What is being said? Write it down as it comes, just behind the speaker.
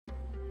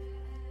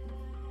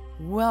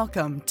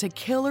Welcome to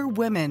Killer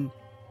Women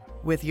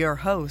with your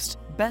host,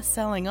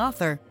 best-selling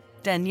author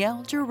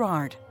Danielle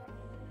Girard.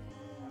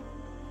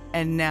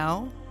 And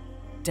now,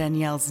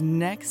 Danielle's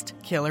next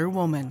killer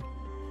woman.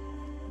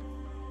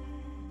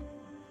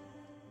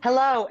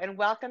 Hello, and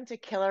welcome to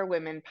Killer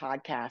Women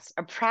Podcast,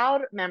 a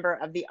proud member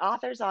of the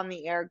Authors on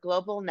the Air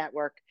global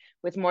network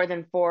with more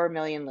than 4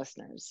 million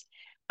listeners.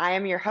 I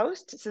am your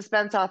host,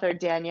 suspense author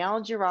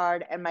Danielle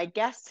Girard, and my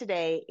guest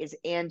today is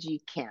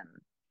Angie Kim.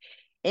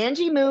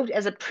 Angie moved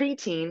as a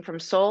preteen from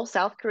Seoul,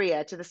 South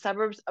Korea, to the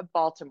suburbs of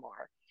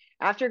Baltimore.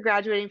 After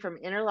graduating from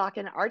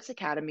Interlochen Arts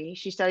Academy,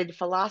 she studied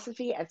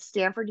philosophy at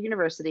Stanford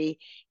University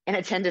and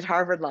attended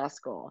Harvard Law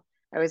School.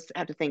 I always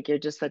have to think you're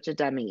just such a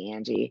dummy,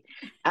 Angie,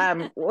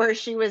 where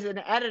she was an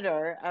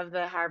editor of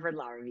the Harvard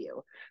Law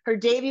Review. Her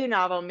debut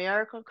novel,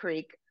 Miracle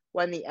Creek,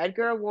 won the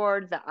Edgar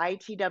Award, the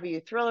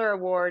ITW Thriller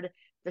Award,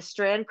 the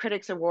Strand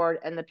Critics Award,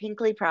 and the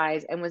Pinkley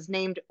Prize, and was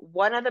named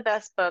one of the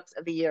best books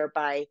of the year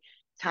by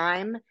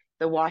Time,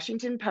 the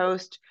Washington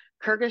Post,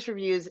 Kirkus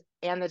Reviews,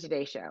 and the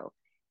Today Show.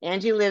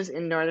 Angie lives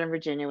in Northern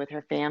Virginia with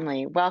her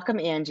family. Welcome,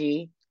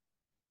 Angie.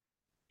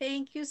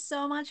 Thank you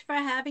so much for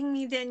having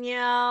me,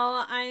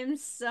 Danielle. I'm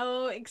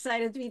so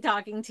excited to be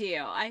talking to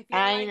you. I feel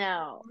I like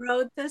know.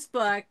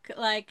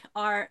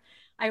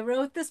 I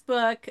wrote this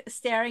book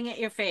staring at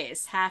your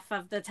face half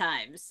of the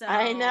time.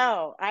 I So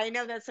know. I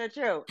know that's so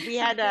true. We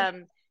had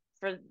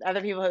for other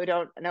people who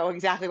don't know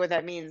exactly what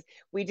that means,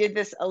 we did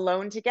this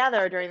alone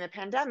together during the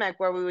pandemic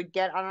where we would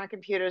get on our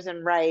computers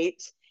and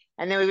write,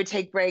 and then we would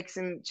take breaks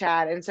and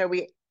chat. And so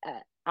we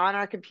on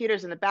our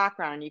computers in the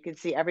background, you could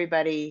see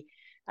everybody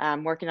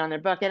working on their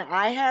book. And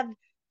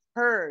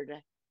heard,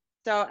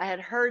 I had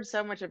heard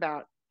so much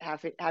about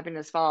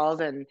Happiness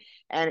Falls and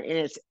in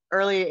its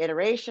early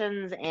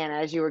iterations, and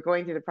as you were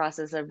going through the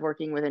process of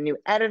working with a new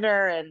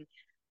editor and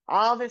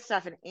all this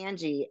stuff. And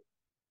Angie,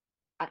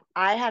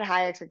 I had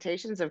high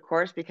expectations, of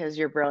course, because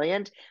you're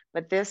brilliant,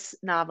 but this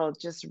novel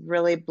just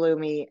really blew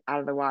me out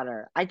of the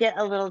water. I get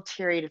a little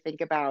teary to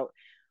think about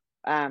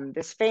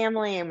this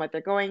family and what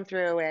they're going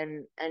through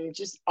and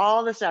just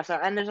all the stuff. So,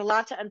 and there's a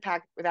lot to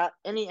unpack without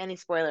any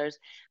spoilers.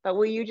 But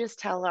will you just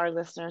tell our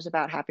listeners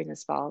about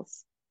Happiness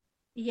Falls?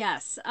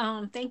 yes,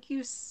 thank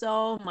you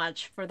so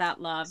much for that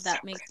love.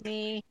 That makes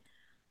me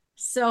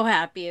so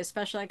happy,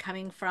 especially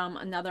coming from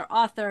another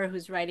author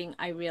whose writing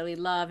I really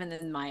love and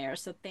admire.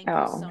 So thank you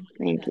so Oh, much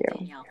for thank that, you.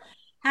 Danielle.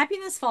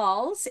 Happiness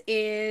Falls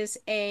is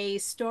a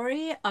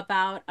story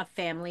about a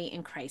family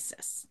in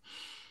crisis.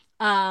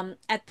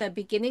 At the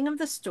beginning of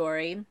the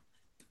story,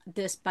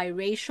 this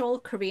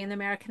biracial Korean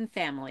American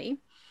family,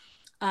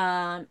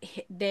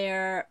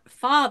 their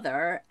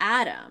father,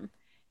 Adam,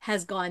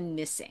 has gone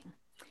missing.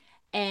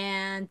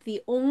 And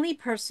the only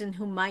person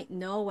who might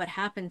know what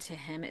happened to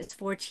him is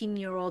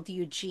 14-year-old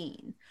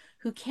Eugene,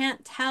 who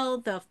can't tell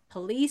the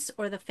police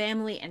or the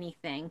family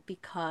anything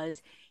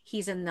because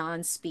he's a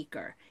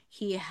non-speaker.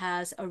 He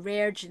has a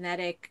rare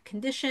genetic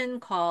condition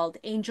called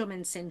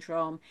Angelman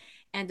syndrome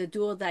and a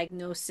dual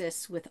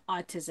diagnosis with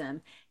autism,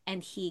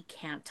 and he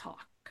can't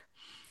talk.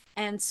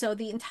 And so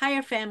the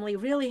entire family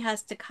really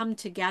has to come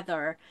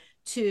together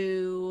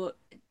to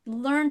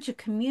learn to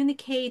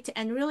communicate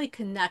and really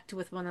connect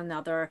with one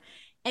another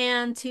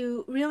and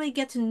to really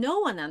get to know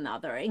one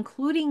another,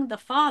 including the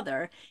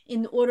father,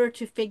 in order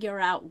to figure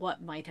out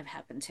what might have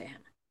happened to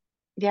him.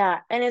 Yeah,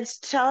 and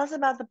tell us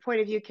about the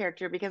point of view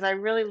character because I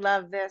really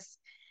love this.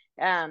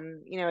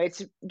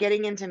 It's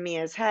getting into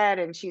Mia's head,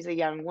 and she's a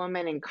young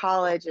woman in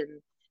college,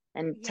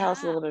 and tell us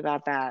a Yeah. little bit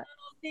about that.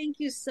 Thank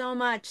you so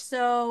much.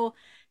 So,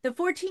 the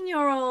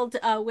 14-year-old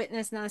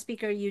witness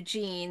non-speaker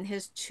Eugene,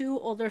 his two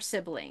older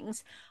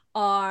siblings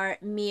are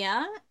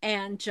Mia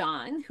and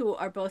John, who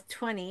are both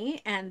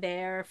 20, and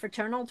they're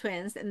fraternal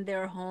twins, and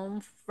they're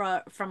home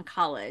from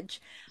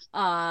college,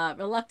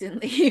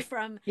 reluctantly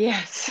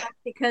Yes.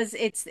 because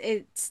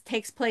it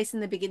takes place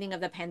in the beginning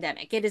of the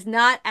pandemic. It is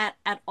not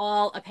at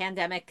all a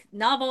pandemic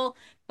novel,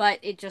 but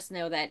it just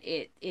know that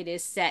it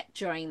is set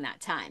during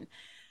that time.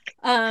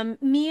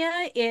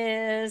 Mia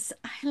is,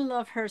 I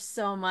love her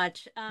so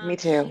much. Me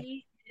too.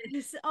 She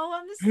is, oh,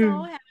 I'm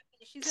so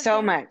happy.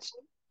 So much.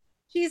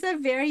 She's a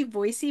very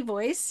voicey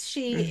voice.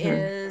 She Hmm.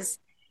 is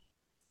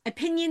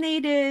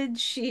opinionated.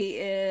 She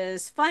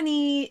is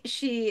funny.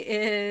 She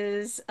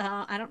is,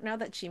 I don't know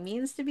that she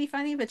means to be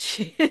funny, but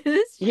she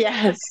is. She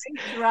has a Yes.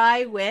 very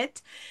dry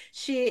wit.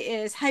 She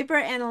is hyper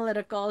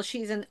analytical.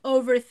 She's an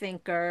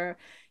overthinker.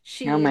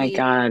 Oh my She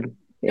God.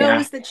 Yeah.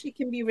 knows that she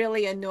can be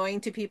really annoying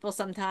to people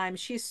sometimes.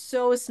 She's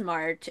so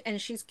smart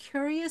and she's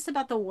curious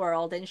about the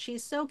world and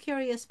she's so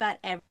curious about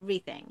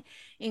everything,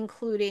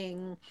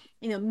 including,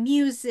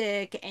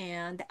 music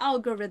and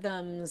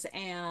algorithms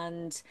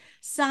and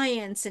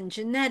science and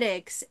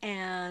genetics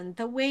and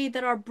the way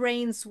that our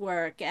brains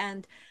work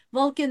and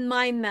Vulcan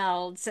mind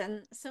melds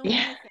and so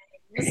Yeah.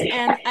 many things.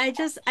 And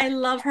I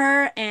love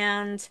her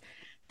and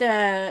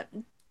the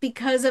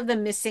because of the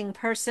missing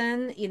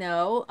person,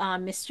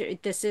 mystery.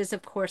 This is,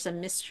 of course, a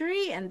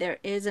mystery, and there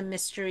is a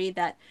mystery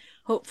that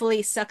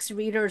hopefully sucks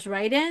readers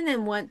right in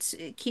and what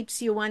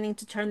keeps you wanting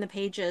to turn the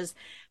pages.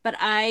 But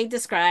I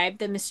describe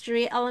the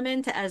mystery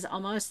element as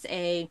almost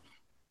a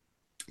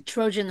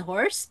Trojan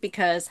horse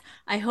because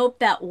I hope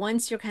that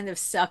once you're kind of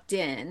sucked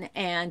in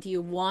and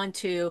you want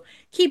to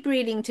keep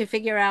reading to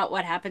figure out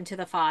what happened to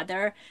the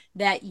father,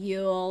 that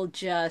you'll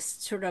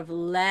just sort of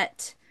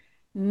let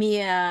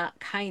Mia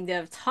kind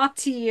of talk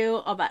to you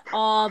about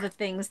all the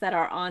things that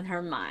are on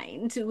her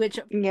mind, which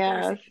of course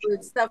Yes.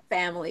 includes the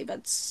family,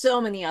 but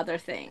so many other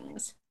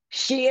things.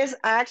 She is,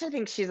 I actually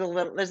think she's a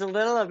little, there's a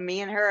little of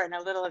me in her and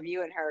a little of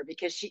you in her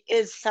because she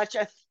is such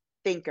a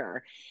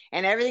thinker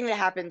and everything that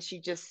happens, she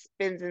just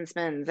spins and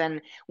spins.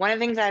 And one of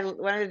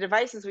the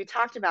devices we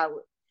talked about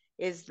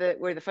is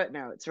were the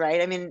footnotes,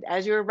 right? I mean,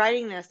 as you were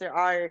writing this, there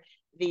are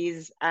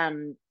these,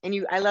 and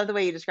I love the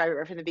way you describe it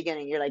right from the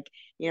beginning. You're like,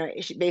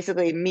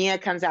 basically Mia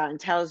comes out and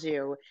tells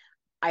you,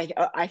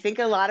 I think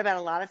a lot about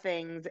a lot of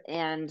things,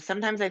 and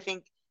sometimes I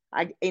think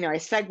I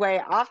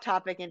segue off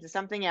topic into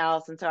something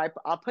else, and so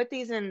I'll put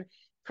these in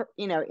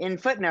in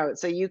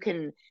footnotes so you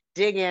can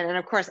dig in. And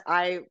of course,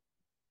 I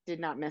did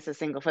not miss a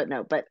single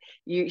footnote, but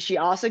she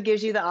also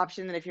gives you the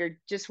option that if you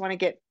just want to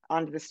get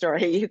onto the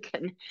story,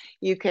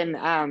 you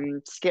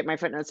can skip my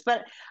footnotes.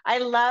 But I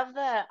love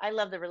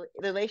the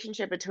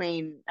relationship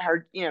between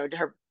her,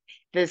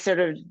 the sort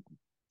of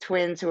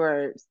twins who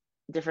are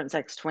different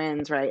sex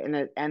twins, right?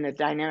 And the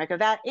dynamic of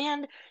that,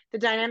 and the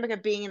dynamic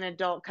of being an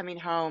adult coming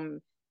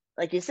home,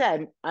 like you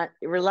said,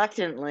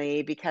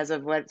 reluctantly because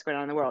of what's going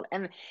on in the world.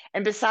 And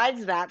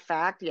besides that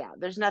fact, yeah,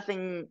 there's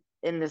nothing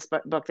in this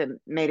book that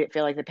made it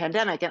feel like the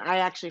pandemic. And I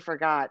actually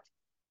forgot.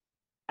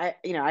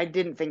 I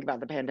didn't think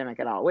about the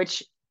pandemic at all,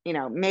 which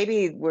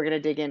maybe we're going to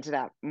dig into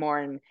that more.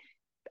 And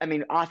I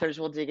mean, authors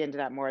will dig into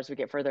that more as we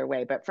get further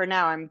away. But for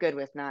now, I'm good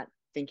with not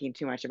thinking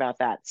too much about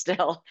that.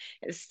 Still,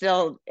 it's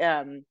still,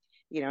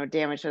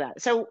 damage to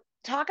that. So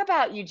talk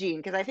about Eugene,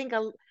 because I think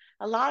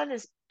a lot of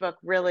this book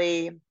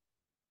really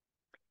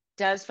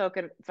does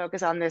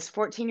focus on this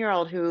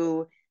 14-year-old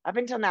who, up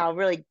until now,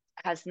 really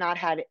has not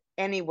had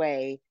any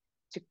way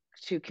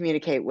to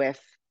communicate with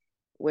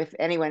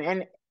anyone.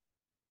 And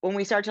when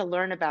we start to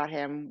learn about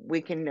him,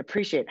 we can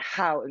appreciate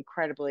how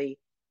incredibly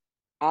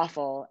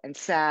awful and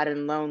sad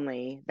and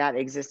lonely that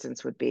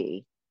existence would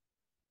be.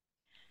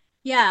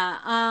 Yeah,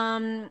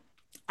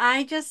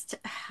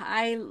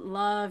 I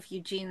love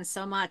Eugene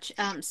so much.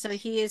 So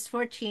he is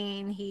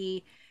 14.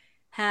 He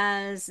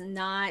has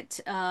not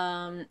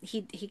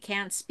he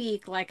can't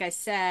speak, like I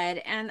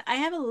said, and I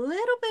have a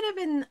little bit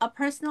of a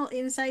personal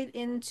insight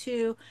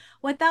into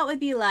what that would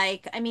be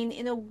like. I mean,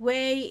 in a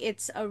way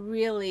it's a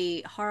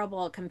really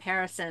horrible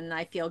comparison.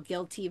 I feel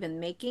guilty even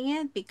making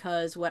it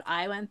because what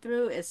I went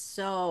through is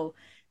so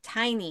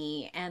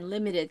tiny and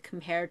limited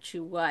compared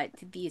to what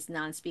these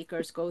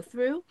non-speakers go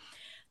through.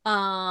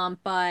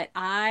 But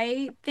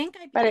I think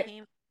I But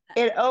became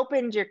it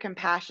opened your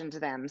compassion to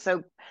them.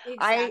 So I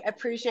exactly,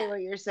 appreciate yeah.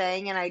 what you're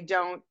saying, and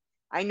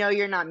I know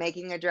you're not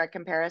making a direct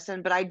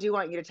comparison, but I do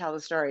want you to tell the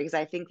story because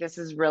I think this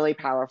is really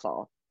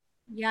powerful.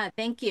 Yeah,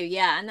 thank you.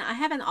 Yeah, and I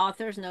have an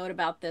author's note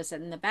about this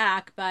in the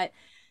back, but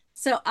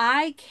so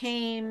I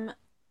came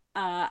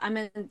I'm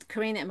a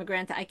Korean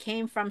immigrant. I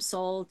came from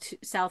Seoul to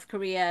South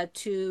Korea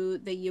to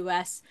the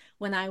US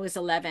when I was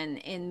 11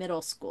 in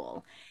middle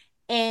school,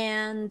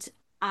 and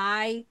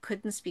I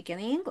couldn't speak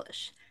any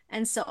English.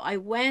 And so I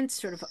went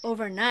sort of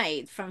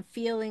overnight from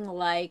feeling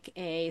like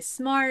a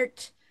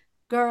smart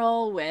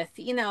girl with,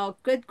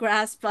 good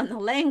grasp on the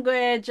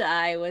language.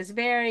 I was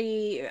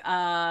very,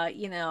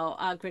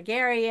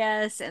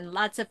 gregarious and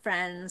lots of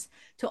friends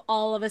to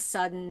all of a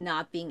sudden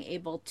not being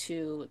able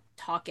to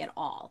talk at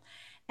all.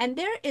 And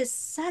there is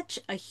such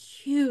a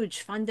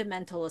huge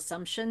fundamental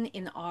assumption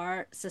in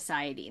our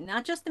society,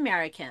 not just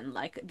American,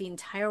 like the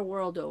entire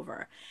world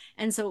over,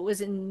 and so it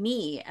was in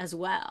me as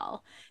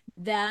well,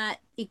 that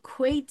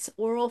equates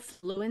oral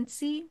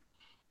fluency,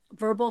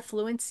 verbal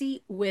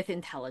fluency, with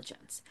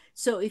intelligence.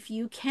 So if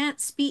you can't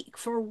speak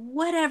for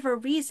whatever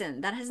reason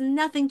that has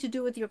nothing to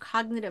do with your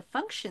cognitive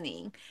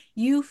functioning,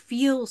 you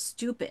feel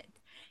stupid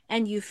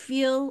and you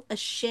feel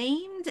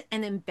ashamed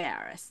and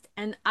embarrassed.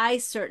 And I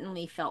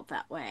certainly felt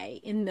that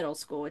way in middle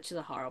school, which is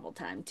a horrible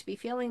time to be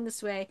feeling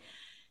this way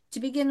to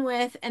begin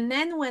with. And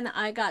then when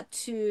I got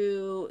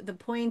to the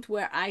point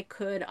where I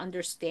could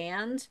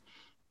understand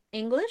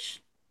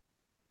English,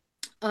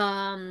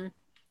 um,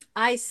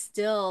 but I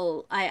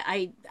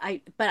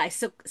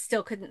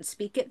still couldn't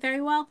speak it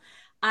very well.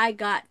 I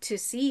got to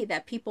see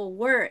that people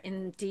were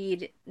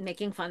indeed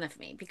making fun of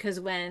me because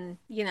when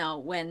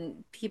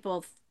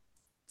people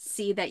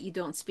see that you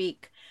don't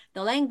speak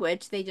the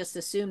language, they just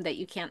assume that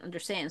you can't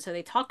understand. So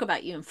they talk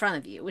about you in front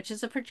of you, which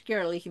is a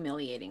particularly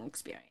humiliating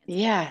experience.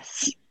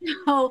 Yes.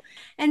 Oh,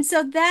 and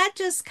so that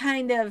just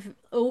kind of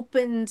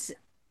opened,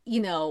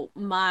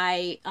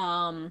 my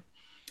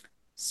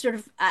sort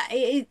of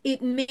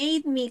it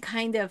made me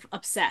kind of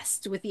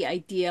obsessed with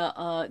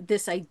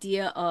this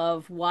idea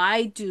of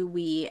why do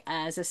we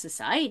as a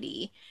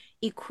society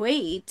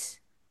equate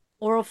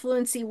oral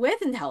fluency with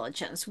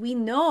intelligence. We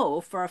know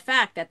for a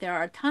fact that there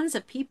are tons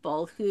of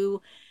people who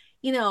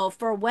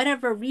for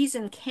whatever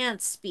reason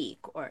can't speak,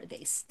 or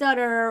they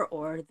stutter,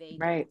 or they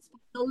Right. don't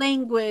speak the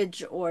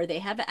language, or they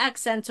have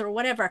accents or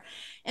whatever.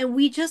 And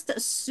we just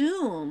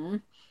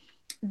assume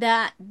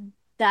that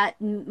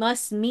that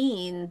must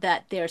mean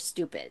that they're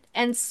stupid.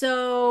 And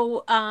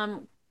so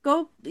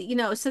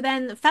so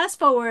then fast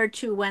forward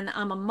to when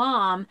I'm a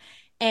mom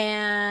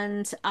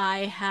and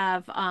I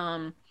have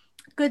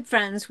good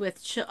friends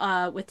with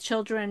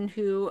children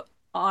who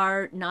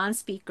are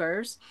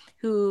non-speakers,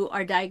 who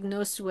are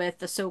diagnosed with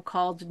the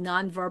so-called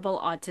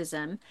nonverbal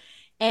autism.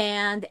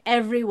 And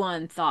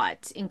everyone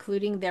thought,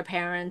 including their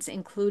parents,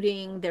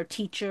 including their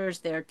teachers,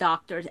 their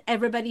doctors,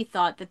 everybody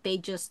thought that they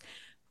just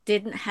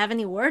didn't have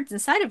any words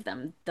inside of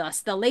them,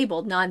 thus the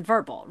label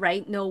nonverbal,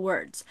 right? No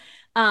words.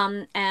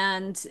 And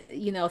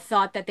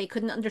thought that they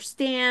couldn't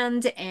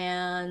understand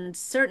and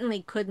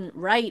certainly couldn't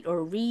write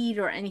or read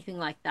or anything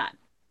like that.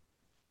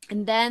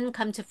 And then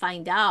come to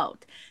find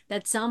out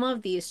that some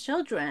of these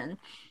children,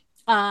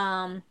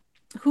 um,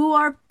 who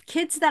are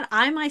kids that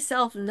I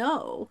myself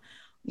know,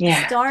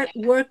 Yeah. start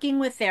working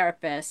with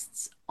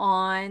therapists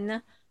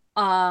on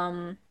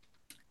um,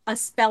 a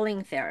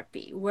spelling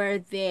therapy where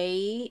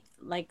they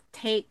like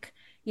take,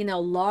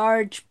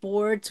 large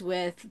boards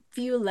with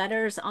few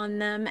letters on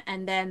them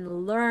and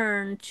then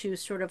learn to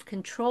sort of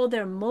control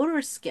their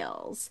motor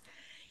skills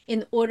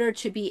in order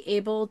to be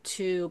able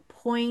to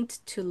point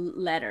to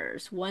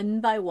letters one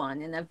by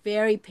one in a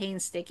very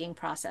painstaking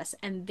process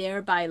and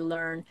thereby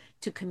learn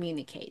to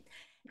communicate.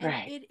 And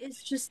Right. it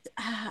is just,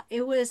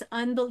 it was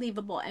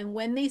unbelievable. And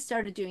when they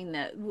started doing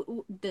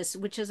this,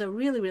 which is a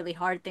really, really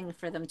hard thing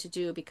for them to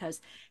do because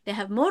they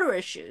have motor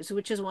issues,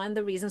 which is one of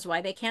the reasons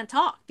why they can't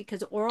talk,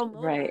 because oral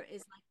Right. motor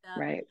is like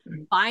the Right.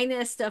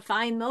 finest of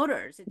fine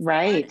motors. It's the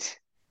hardest. Right.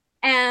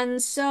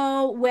 And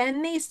so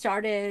when they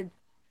started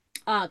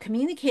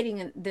communicating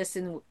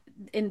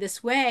in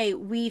this way,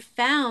 we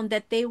found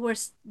that they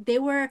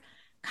were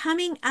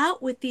coming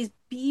out with these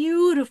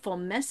beautiful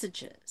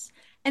messages,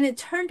 and it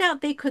turned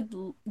out they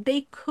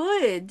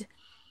could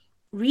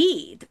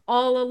read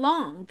all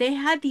along. They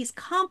had these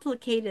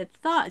complicated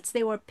thoughts.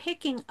 They were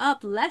picking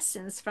up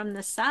lessons from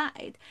the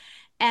side,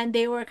 and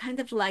they were kind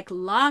of like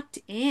locked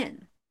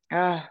in.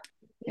 Oh,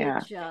 It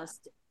yeah.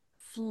 just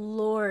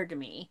floored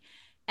me.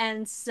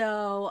 And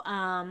so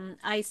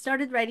I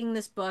started writing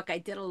this book. I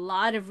did a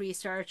lot of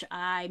research.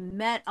 I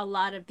met a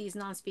lot of these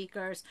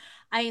non-speakers.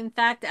 I, in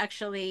fact,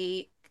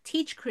 actually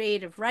teach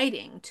creative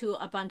writing to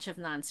a bunch of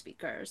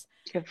non-speakers.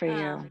 Good for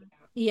you.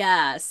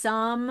 Yeah,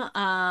 some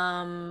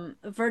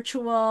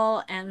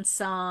virtual and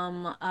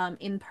some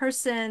in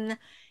person.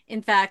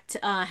 In fact,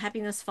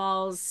 Happiness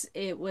Falls,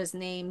 it was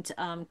named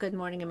Good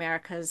Morning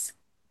America's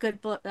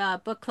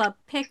book club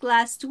pick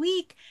last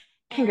week.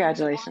 And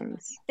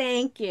Congratulations.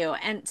 thank you.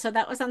 And so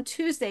that was on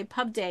Tuesday,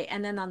 pub day.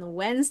 And then on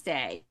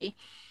Wednesday,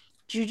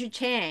 Juju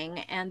Chang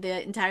and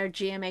the entire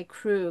GMA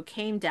crew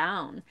came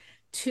down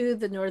to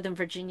the Northern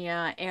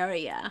Virginia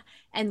area,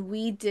 and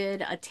we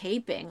did a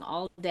taping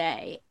all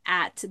day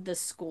at the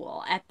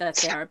school, at the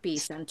therapy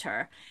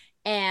center.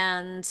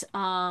 And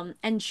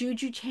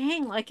Juju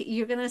Chang, like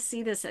you're gonna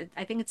see this,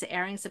 I think it's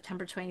airing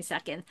September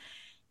 22nd.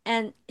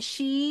 And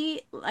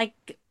she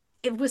like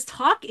it was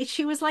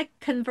she was like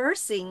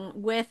conversing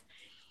with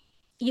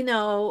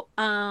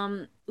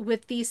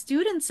these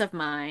students of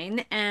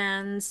mine.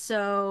 And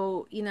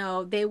so,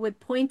 they would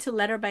point to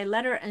letter by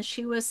letter, and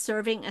she was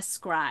serving as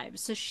scribe.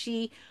 So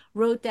she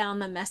wrote down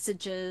the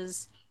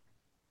messages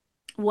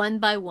one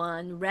by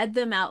one, read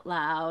them out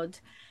loud,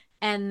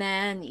 and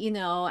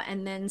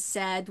then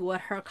said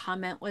what her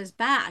comment was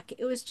back.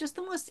 It was just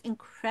the most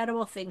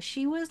incredible thing.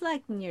 She was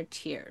like near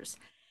tears.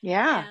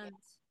 Yeah. And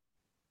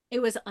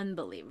it was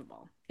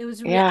unbelievable. I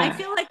Yeah.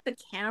 feel like the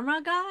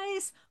camera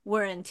guys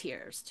were in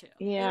tears too. It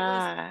was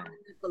Yeah.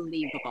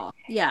 unbelievable.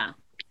 Yeah.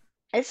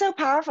 It's so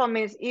powerful. I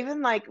mean, it's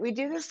even like we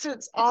do this to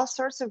all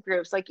sorts of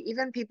groups, like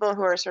even people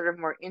who are sort of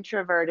more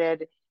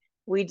introverted,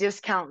 we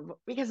discount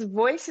because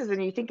voices,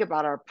 and you think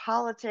about our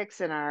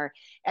politics and our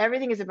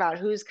everything is about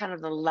who's kind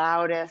of the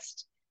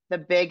loudest, the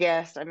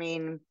biggest. I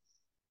mean,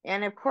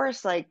 and of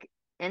course, like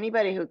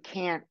anybody who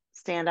can't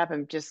stand up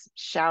and just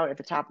shout at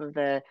the top of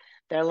their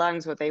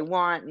lungs what they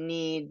want,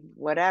 need,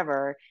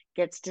 whatever,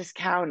 gets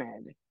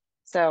discounted.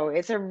 So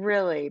it's a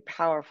really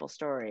powerful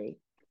story.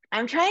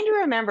 I'm trying to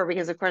remember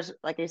because, of course,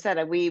 like I said,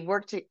 I mean,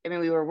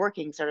 we were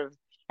working sort of,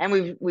 and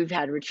we've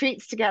had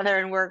retreats together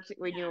and worked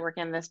when you were Yeah.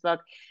 working on this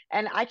book.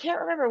 And I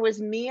can't remember,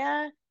 was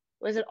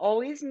it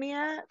always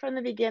Mia from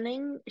the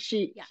beginning?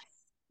 Yes.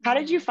 How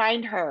did you Hmm.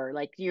 find her?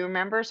 Like, do you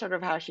remember sort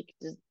of how she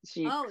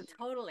Oh,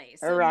 totally.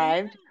 So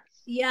arrived?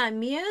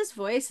 Mia's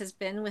voice has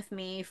been with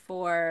me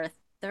for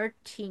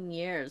 13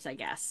 years, I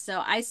guess.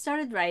 So I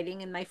started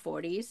writing in my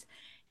 40s,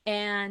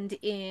 and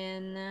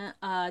in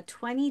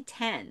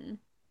 2010,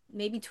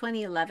 maybe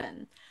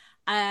 2011,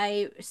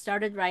 I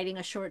started writing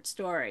a short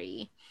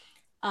story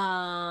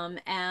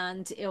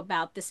and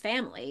about this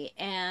family.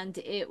 And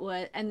they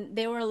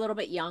were a little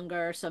bit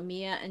younger. So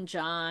Mia and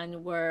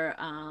John were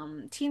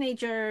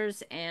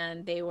teenagers,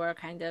 and they were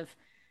kind of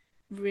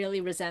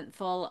really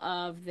resentful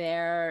of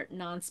their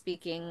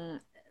non-speaking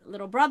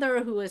little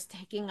brother who was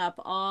taking up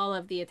all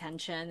of the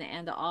attention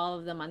and all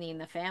of the money in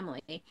the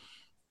family.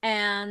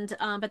 And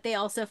but they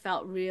also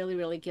felt really,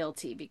 really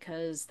guilty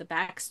because the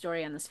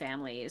backstory on this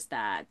family is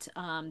that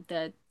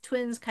the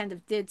twins kind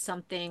of did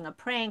something, a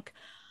prank,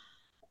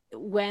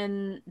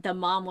 when the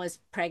mom was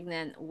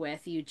pregnant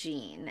with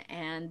Eugene,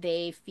 and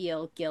they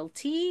feel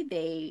guilty.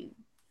 They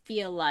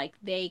feel like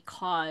they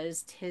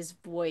caused his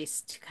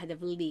voice to kind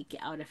of leak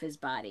out of his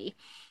body.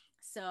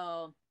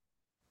 So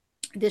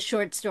this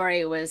short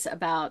story was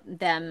about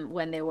them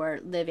when they were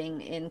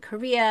living in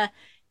Korea,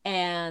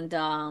 and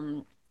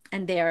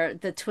they're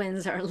the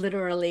twins are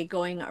literally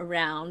going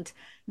around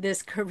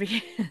this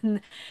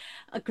Korean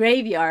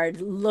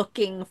graveyard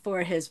looking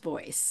for his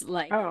voice,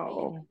 like,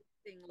 Oh,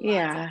 doing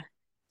lots of yeah.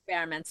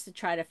 experiments to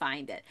try to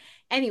find it.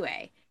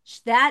 Anyway,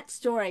 that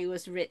story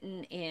was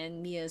written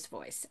in Mia's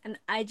voice, and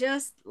I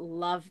just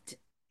loved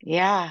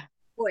Yeah.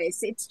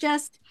 voice.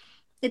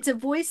 It's a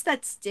voice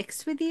that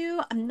sticks with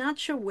you. I'm not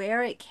sure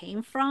where it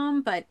came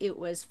from, but it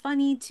was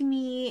funny to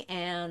me,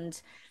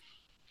 and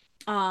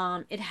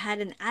it had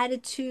an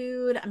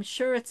attitude. I'm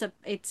sure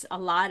it's a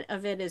lot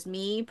of it is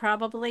me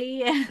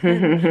probably, and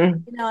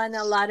and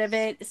a lot of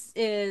it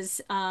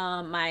is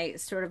my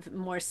sort of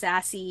more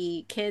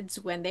sassy kids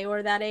when they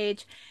were that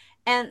age.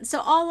 And so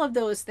all of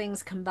those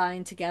things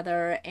combined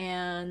together,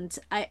 and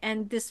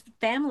this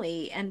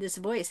family and this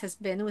voice has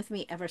been with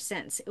me ever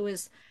since. It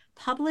was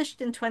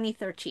published in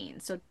 2013,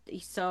 so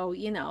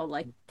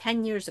like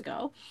 10 years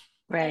ago.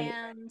 Right.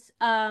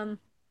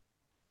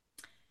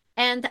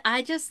 And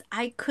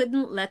I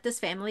couldn't let this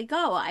family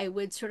go. I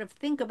would sort of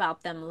think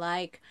about them,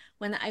 like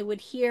when I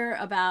would hear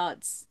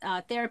about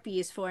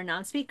therapies for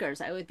non-speakers,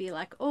 I would be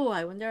like, oh,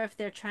 I wonder if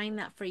they're trying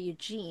that for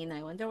Eugene.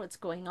 I wonder what's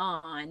going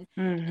on.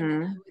 And then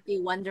I Hmm. would be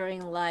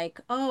wondering, like,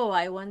 oh,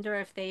 I wonder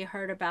if they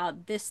heard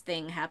about this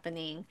thing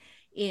happening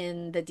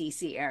in the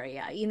DC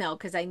area,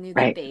 because I knew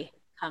that Right. they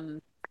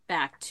come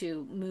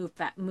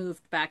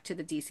moved back to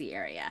the DC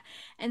area.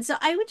 And so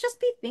I would just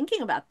be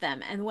thinking about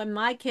them. And when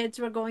my kids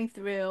were going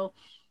through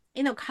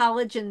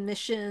college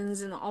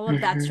admissions and all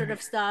of that sort Hmm.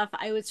 of stuff,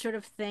 I would sort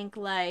of think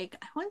like,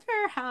 I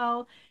wonder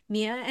how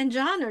Mia and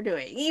John are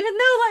doing, even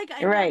though like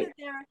I know Right. that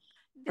they're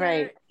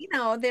Right.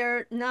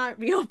 they're not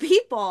real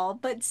people,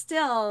 but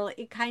still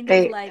it kind of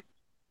They, like,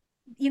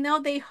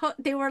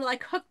 they were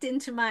like hooked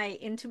into my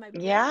brain.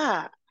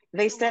 yeah,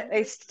 I kind of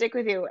they wondered. stick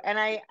with you. And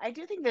I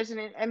do think there's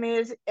I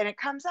mean, and it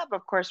comes up,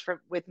 of course,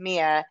 with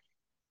Mia,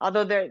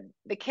 although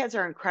the kids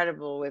are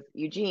incredible with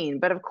Eugene,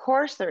 but of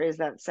course there is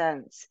that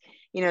sense,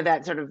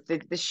 that sort of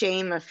the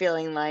shame of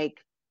feeling like,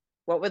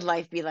 what would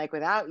life be like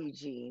without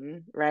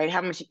Eugene, right?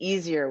 How much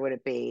easier would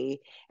it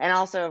be? And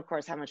also, of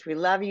course, how much we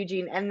love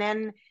Eugene. And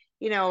then,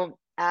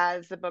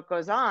 as the book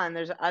goes on,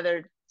 there's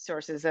other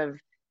sources of,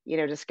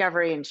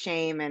 discovery and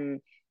shame.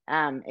 And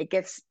it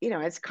gets,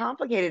 it's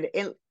complicated.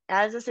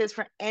 As this is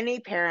for any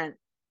parent,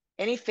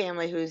 any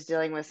family who's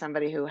dealing with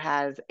somebody who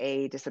has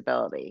a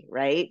disability,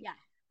 right? Yeah,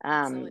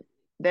 Um, absolutely.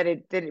 that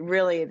it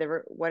really,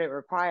 what it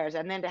requires.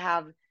 And then to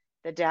have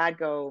the dad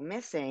go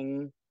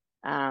missing,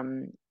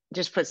 um,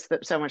 just puts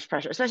so much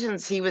pressure, especially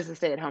since he was the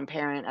stay-at-home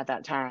parent at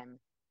that time.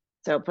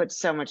 So it puts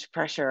so much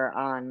pressure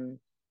um,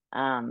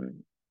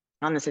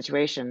 on the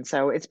situation.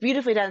 So it's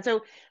beautifully done.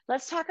 So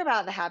let's talk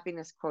about the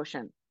happiness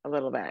quotient a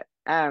little bit.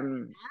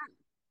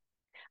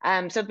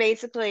 So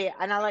basically,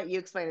 and I'll let you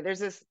explain it. There's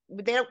this,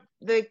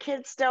 the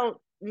kids don't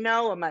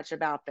know much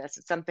about this.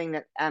 It's something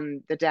that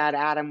the dad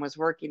Adam was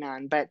working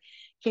on. But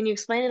can you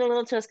explain it a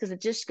little to us? Because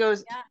it just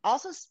goes, Yeah.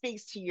 also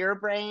speaks to your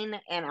brain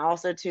and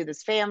also to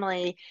this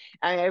family.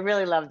 I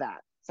really love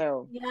that.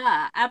 So,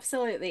 Yeah,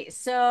 absolutely.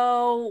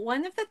 So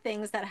one of the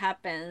things that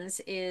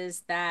happens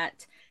is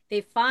that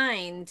they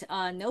find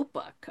a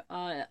notebook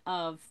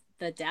of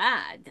the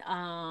dad,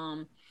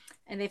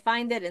 and they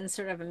find it in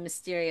sort of a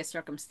mysterious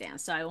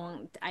circumstance. So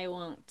I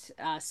won't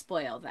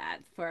spoil that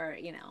for,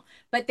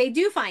 but they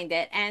do find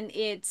it, and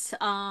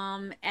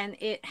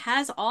it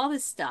has all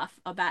this stuff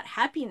about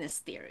happiness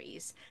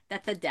theories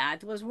that the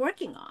dad was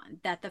working on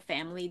that the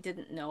family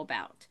didn't know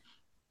about.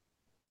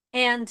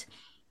 And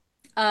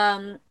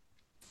um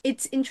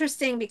it's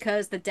interesting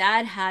because the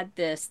dad had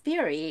this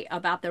theory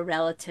about the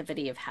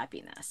relativity of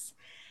happiness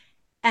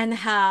and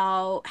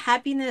how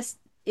happiness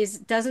is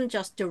doesn't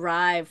just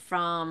derive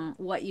from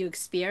what you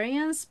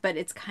experience, but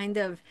it's kind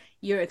of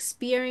your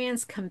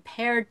experience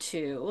compared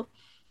to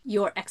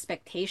your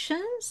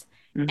expectations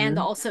and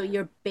mhm. also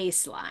your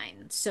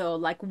baseline. So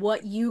like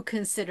what you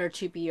consider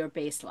to be your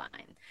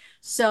baseline.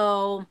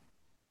 So,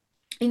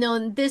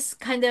 this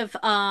kind of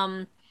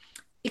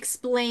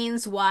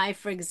explains why,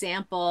 for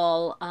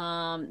example,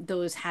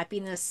 those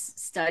happiness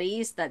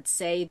studies that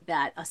say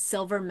that a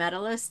silver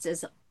medalist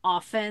is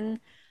often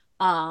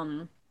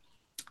um,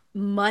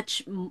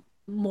 much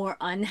more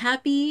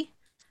unhappy,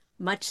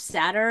 much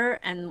sadder,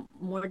 and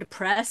more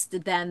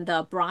depressed than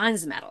the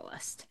bronze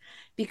medalist,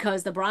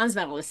 because the bronze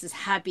medalist is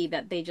happy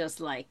that they just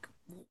like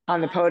On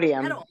the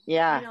podium. medal,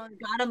 Yeah. and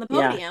got on the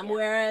Yeah. podium.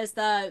 Whereas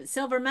the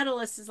silver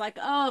medalist is like,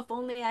 oh, if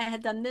only I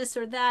had done this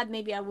or that,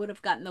 maybe I would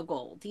have gotten the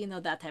gold,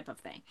 that type of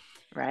thing.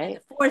 And the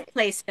Right. fourth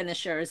place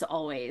finisher is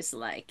always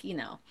like,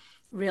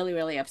 really,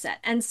 really upset.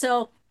 And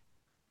so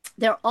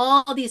there are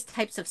all these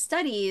types of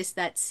studies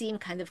that seem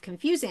kind of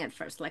confusing at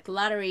first, like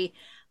lottery,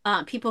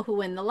 people who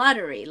win the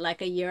lottery,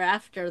 like a year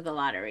after the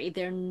lottery,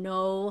 they're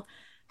no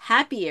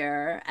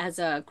happier as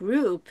a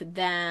group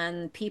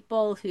than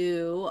people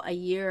who a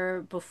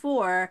year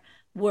before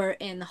were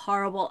in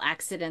horrible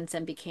accidents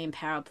and became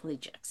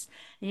paraplegics.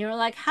 And you're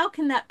like, how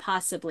can that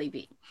possibly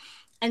be?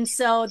 And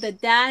so the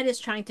dad is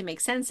trying to make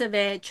sense of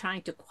it,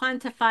 trying to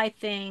quantify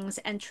things,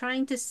 and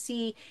trying to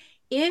see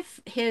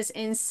if his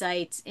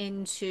insights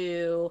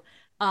into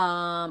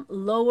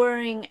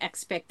lowering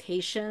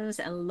expectations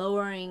and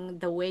lowering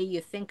the way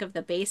you think of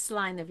the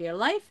baseline of your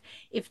life,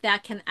 if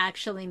that can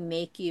actually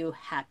make you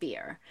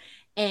happier.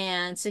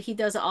 And so he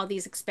does all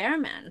these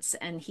experiments,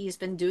 and he's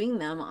been doing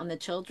them on the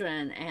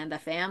children and the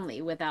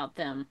family without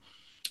them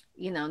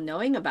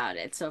knowing about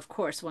it. So of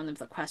course, one of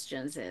the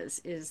questions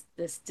is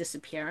this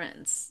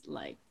disappearance,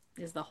 like,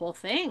 is the whole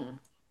thing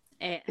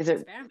an Is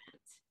it experiment?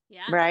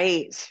 Yeah.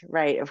 right?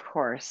 Right. Of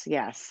course.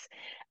 Yes.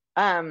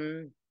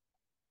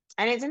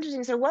 And it's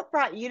interesting. So what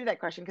brought you to that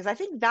question? Because I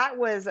think that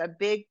was a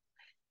big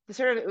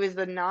sort of, it was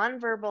the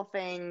nonverbal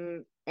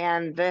thing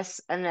and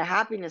this and the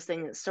happiness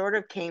thing that sort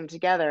of came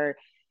together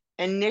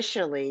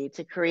initially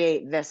to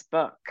create this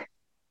book.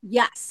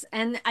 Yes,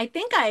 and I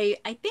think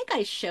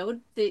I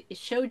showed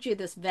you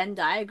this Venn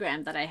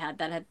diagram that I had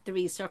that had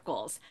three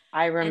circles.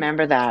 I And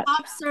remember the that.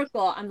 top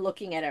circle, I'm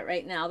looking at it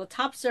right now. The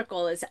top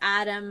circle is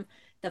Adam,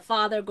 the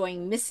father,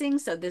 going missing.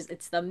 So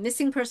it's the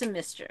missing person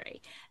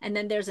mystery. And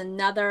then there's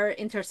another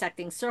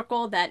intersecting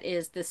circle that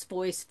is this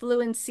voice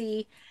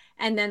fluency.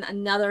 And then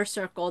another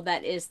circle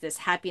that is this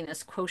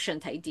happiness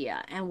quotient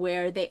idea. And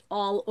where they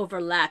all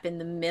overlap in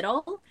the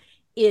middle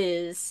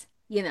is,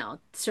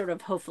 sort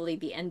of hopefully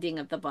the ending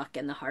of the book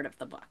and the heart of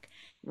the book.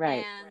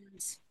 Right.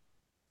 And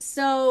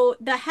so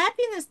the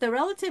happiness, the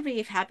relativity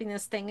of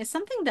happiness thing is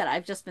something that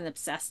I've just been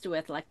obsessed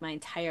with like my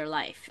entire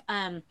life.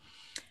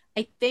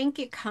 I think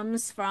it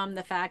comes from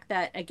the fact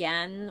that,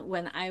 again,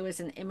 when I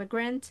was an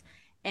immigrant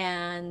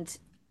and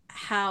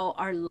how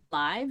our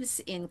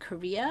lives in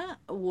Korea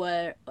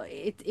were,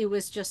 it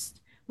was just,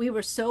 we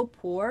were so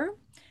poor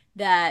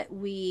that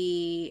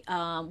we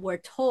were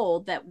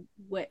told that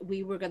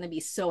we were going to be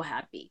so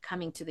happy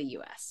coming to the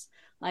US.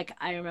 Like,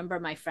 I remember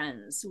my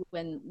friends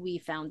when we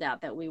found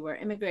out that we were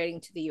immigrating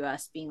to the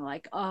US being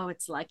like, oh,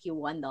 it's like you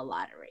won the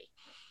lottery.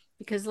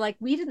 Because, like,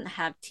 we didn't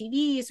have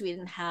TVs, we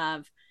didn't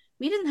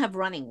have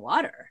running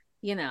water,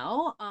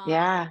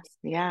 Yeah.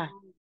 Yeah.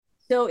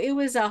 so it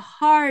was a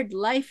hard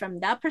life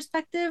from that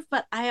perspective,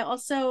 but I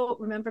also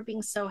remember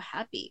being so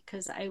happy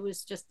because I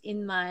was just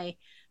in my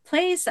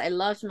place. I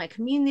loved my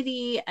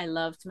community, I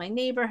loved my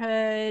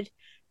neighborhood,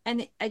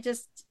 and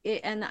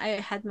and I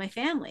had my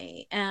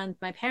family and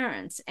my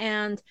parents.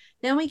 And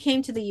then we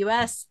came to the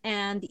US,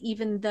 and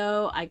even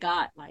though I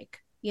got, like,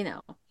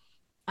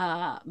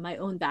 my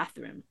own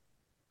bathroom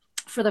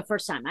for the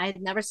first time. I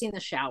had never seen a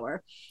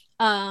shower.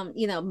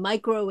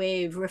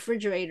 Microwave,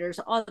 refrigerators,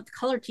 all the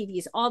color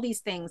TVs, all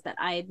these things that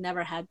I had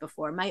never had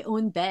before. My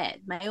own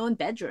bed, my own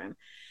bedroom,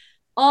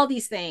 all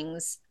these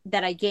things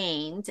that I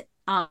gained,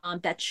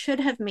 that should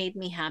have made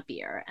me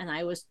happier. And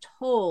I was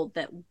told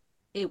that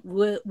it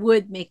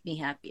would make me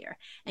happier.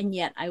 And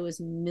yet I was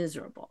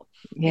miserable,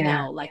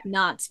 Yeah. like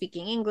not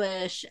speaking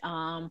English.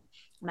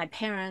 My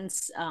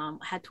parents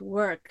had to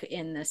work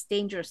in this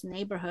dangerous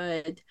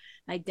neighborhood.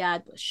 My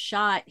dad was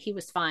shot. He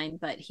was fine,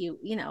 but he,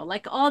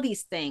 like all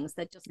these things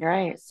that just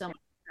Right. so much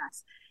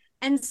stress.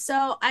 And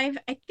so I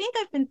think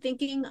I've been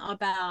thinking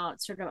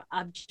about sort of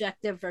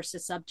objective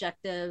versus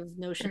subjective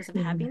notions of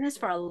Mhm. happiness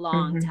for a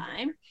long Mhm.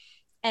 time.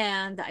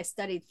 And I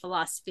studied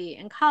philosophy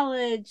in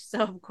college, so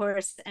of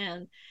course,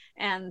 and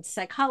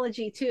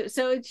psychology too.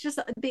 So it's just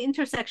the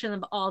intersection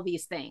of all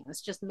these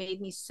things just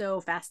made me so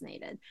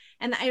fascinated.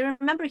 And I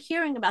remember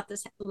hearing about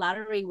this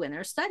lottery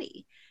winner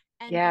study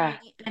and Yeah.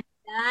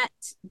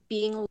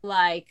 being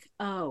like,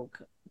 oh,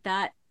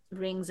 that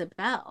rings a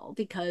bell,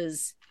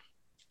 because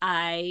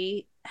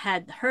I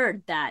had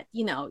heard that,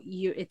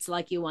 it's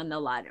like you won the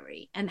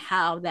lottery, and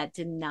how that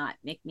did not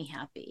make me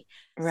happy.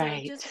 So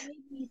it just Right.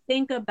 made me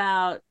think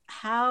about,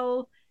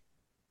 how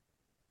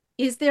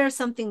is there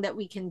something that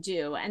we can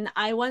do? And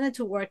I wanted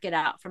to work it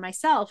out for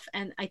myself.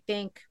 And I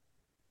think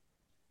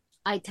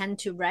I tend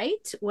to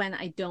write when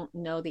I don't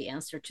know the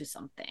answer to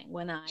something,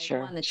 when I Sure.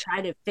 want to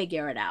try to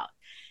figure it out.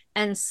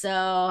 And so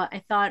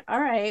I thought,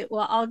 all right,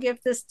 well, I'll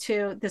give this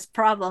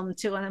problem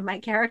to one of my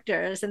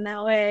characters, and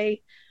that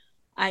way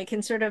I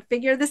can sort of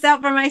figure this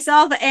out for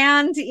myself,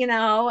 and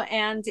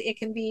it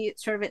can be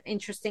sort of an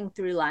interesting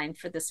through line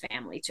for this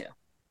family too.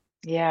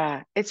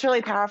 Yeah. It's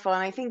really powerful.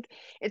 And I think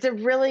it's a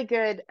really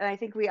good, and I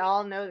think we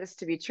all know this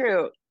to be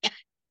true,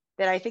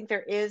 that I think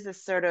there is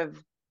this sort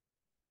of,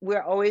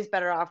 we're always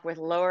better off with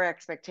lower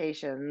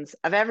expectations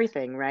of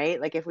everything, right?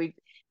 Like if we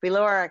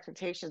lower our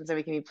expectations, then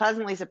we can be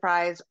pleasantly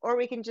surprised, or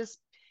we can just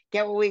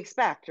get what we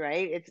expect,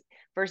 right? It's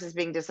versus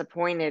being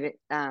disappointed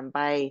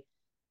by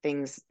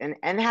things and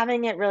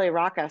having it really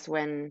rock us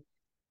when,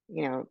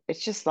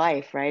 it's just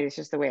life, right? It's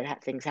just the way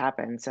things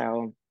happen.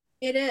 So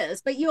It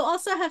is, but you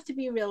also have to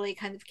be really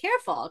kind of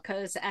careful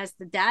because, as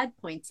the dad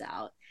points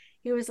out,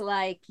 he was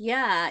like,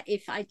 yeah,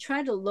 if I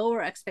try to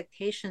lower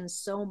expectations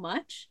so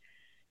much,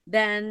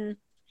 then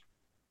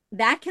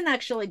that can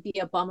actually be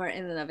a bummer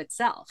in and of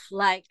itself.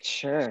 Like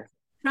sure.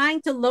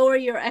 trying to lower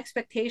your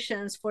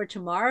expectations for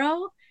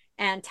tomorrow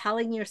and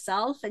telling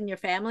yourself and your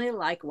family,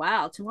 like,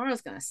 wow,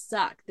 tomorrow's going to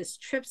suck. This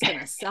trip's going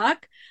to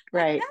suck.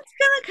 Like, Right. that's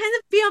going to kind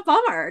of be a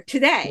bummer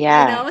today,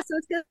 Yeah. So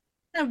it's going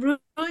to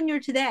ruin your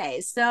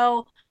today.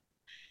 So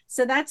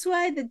that's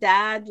why the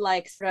dad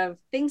like sort of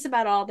thinks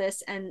about all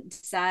this and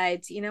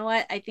decides, you know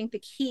what? I think the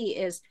key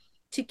is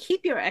to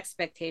keep your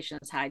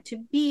expectations high, to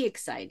be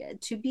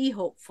excited, to be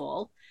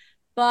hopeful,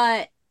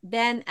 but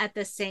then at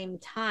the same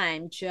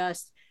time,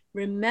 just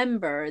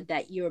remember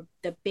that you're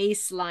the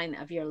baseline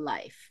of your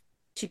life,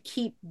 to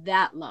keep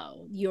that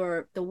low.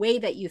 The way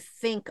that you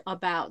think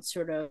about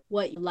sort of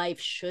what life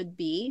should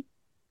be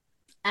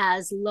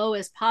as low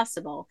as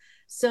possible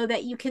so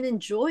that you can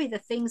enjoy the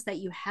things that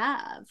you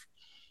have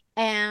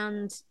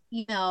and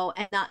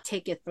and not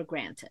take it for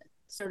granted,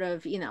 sort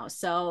of,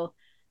 so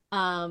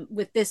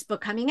with this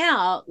book coming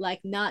out,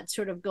 like not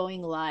sort of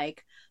going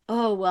like,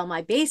 oh well,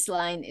 my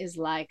baseline is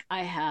like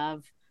I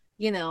have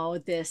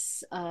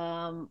this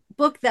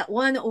book that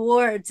won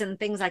awards and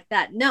things like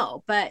that.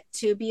 No, but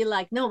to be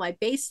like, no, my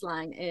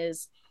baseline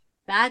is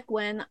back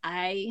when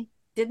I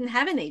didn't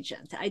have an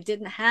agent, I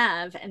didn't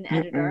have an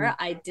editor,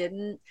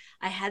 Mm-mm.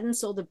 I hadn't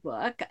sold a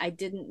book, I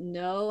didn't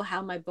know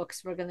how my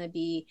books were going to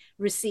be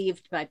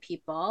received by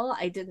people,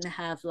 I didn't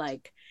have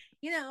like,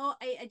 I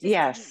just didn't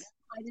Yes.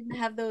 I didn't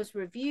have those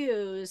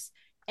reviews.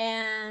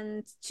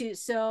 And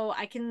so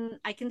I can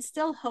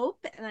still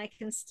hope, and I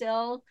can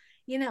still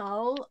you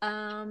know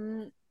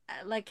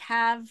like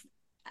have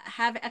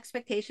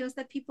expectations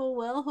that people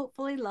will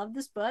hopefully love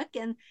this book,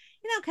 and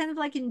kind of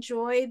like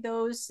enjoy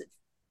those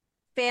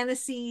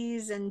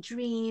fantasies and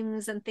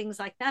dreams and things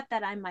like that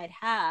that I might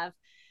have,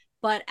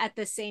 but at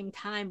the same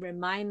time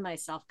remind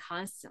myself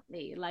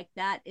constantly like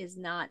that is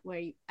not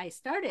where I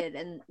started,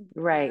 and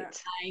where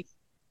Right. I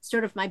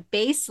sort of my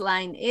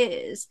baseline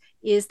is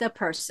the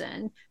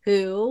person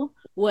who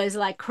was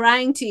like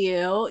crying to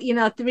you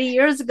 3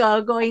 years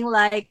ago, going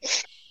like,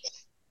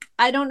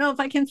 I don't know if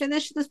I can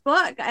finish this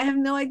book, I have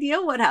no idea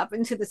what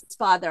happened to this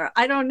father,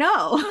 I don't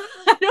know.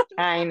 I don't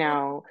I know.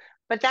 know.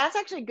 But that's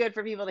actually good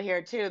for people to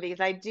hear too,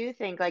 because I do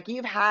think like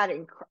you've had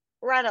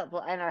incredible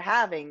and are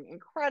having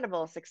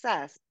incredible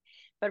success.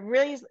 But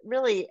really,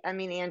 really, I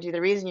mean, Angie, the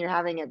reason you're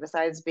having it,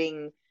 besides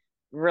being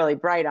really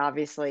bright,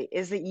 obviously,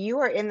 is that you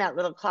are in that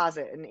little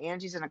closet, and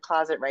Angie's in a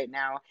closet right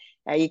now.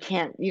 You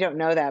don't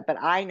know that, but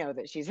I know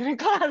that she's in a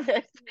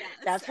closet. Yes.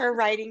 That's her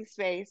writing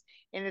space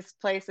in this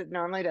place that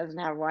normally doesn't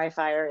have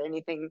Wi-Fi or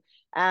anything.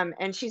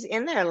 And she's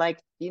in there like,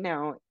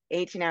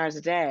 18 hours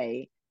a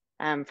day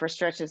for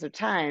stretches of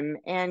time.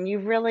 And you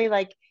really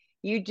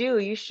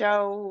you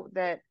show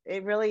that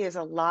it really is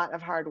a lot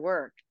of hard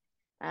work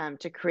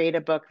to create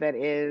a book that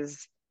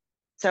is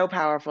so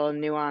powerful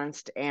and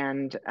nuanced.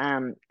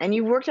 And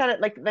you worked at it,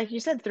 like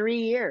you said, 3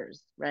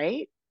 years,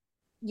 right?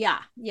 Yeah.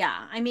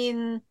 I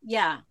mean,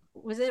 yeah.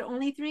 Was it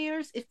only 3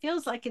 years? It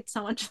feels like it's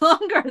so much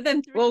longer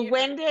than three Well, years.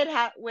 when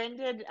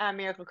did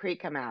Miracle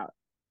Creek come out?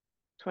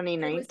 It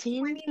was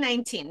 2019.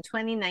 2019.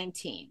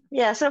 2019.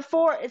 Yeah, so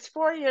it's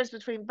 4 years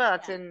between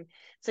books, Yeah. and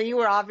so you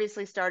were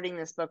obviously starting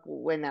this book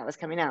when that was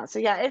coming out. So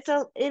yeah,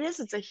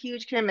 it's a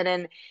huge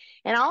commitment,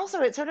 and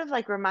also it sort of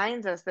like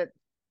reminds us that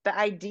the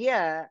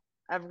idea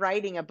of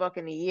writing a book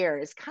in a year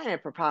is kind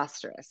of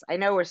preposterous. I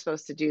know we're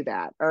supposed to do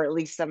that, or at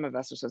least some of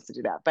us are supposed to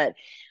do that, but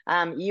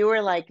you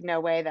were like, no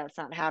way, that's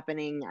not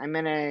happening.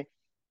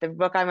 The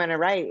book I'm gonna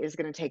write is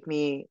gonna take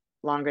me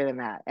longer than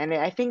that, and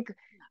I think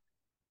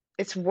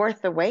it's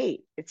worth the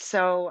wait.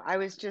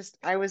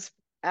 I was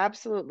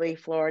absolutely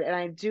floored. And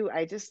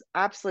I just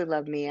absolutely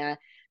love Mia.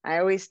 I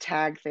always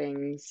tag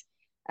things.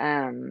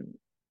 Um,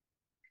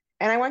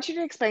 and I want you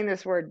to explain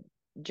this word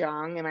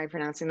Jung. Am I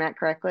pronouncing that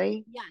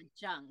correctly? Yeah,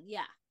 Jung.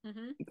 Yeah.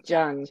 Jung.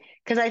 Jung.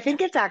 Because I Yeah.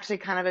 think it's actually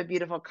kind of a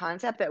beautiful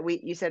concept that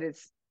you said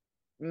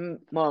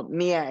well,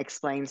 Mia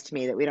explains to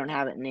me that we don't Yeah.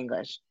 have it in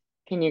English.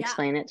 Can you Yeah.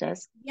 explain it,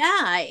 Jess?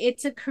 Yeah,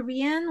 it's a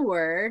Korean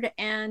word,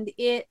 and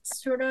it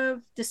sort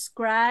of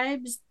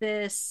describes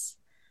this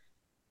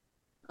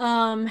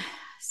um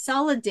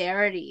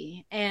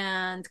solidarity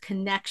and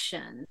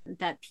connection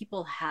that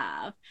people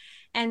have.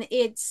 And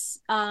it's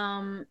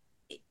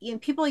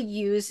people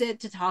use it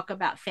to talk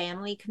about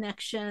family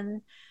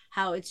connection,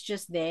 how it's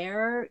just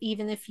there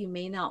even if you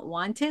may not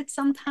want it.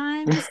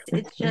 Sometimes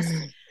it's just,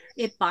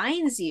 it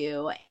binds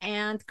you,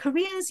 and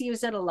Koreans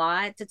use it a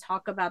lot to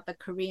talk about the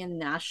Korean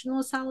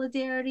national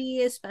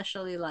solidarity,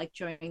 especially like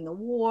during the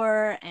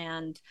war,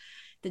 and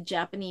the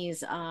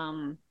Japanese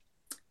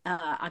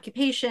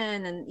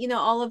occupation and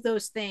all of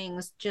those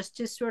things, just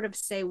to sort of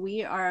say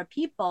we are a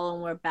people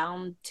and we're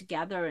bound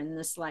together in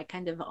this like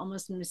kind of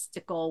almost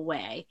mystical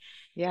way.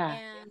 Yeah.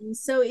 And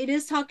so it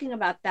is talking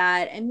about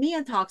that, and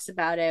Mia talks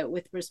about it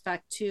with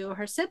respect to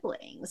her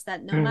siblings,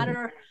 that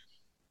Mm.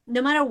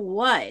 no matter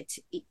what,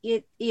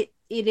 it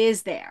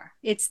is there.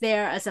 It's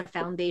there as a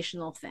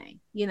foundational thing,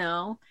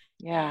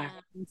 Yeah.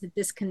 and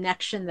this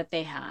connection that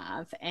they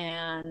have.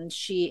 And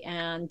she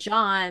and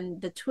John,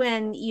 the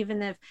twin,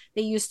 even if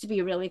they used to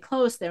be really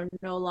close, they're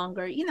no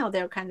longer,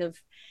 they're kind of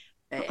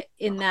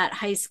in that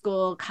high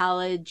school,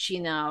 college,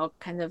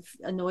 kind of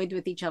annoyed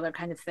with each other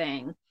kind of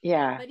thing.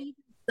 Yeah. But even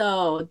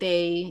so,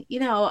 they,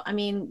 I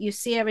mean, you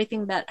see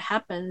everything that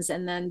happens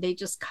and then they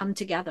just come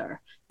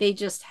together. They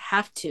just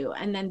have to.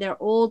 And then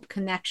their old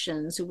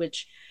connections,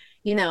 which,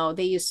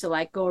 they used to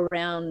like go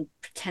around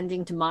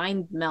pretending to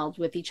mind meld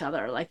with each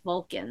other like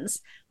Vulcans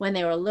when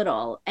they were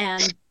little.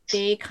 And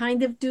they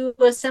kind of do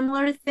a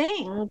similar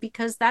thing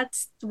because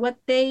that's what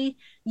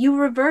you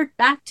revert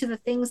back to the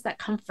things that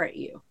comfort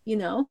you.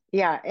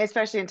 Yeah,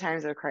 especially in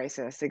times of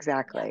crisis. Yeah,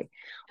 Exactly.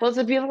 Well, it's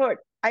a absolutely. beautiful word.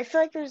 I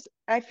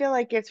feel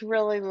like it's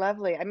really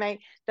lovely. I mean,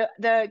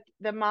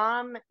 the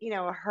mom,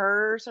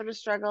 her sort of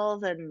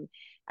struggles, and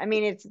I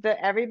mean, it's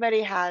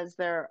everybody has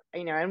their,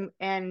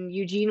 and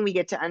Eugene, we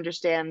get to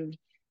understand,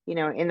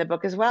 in the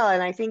book as well.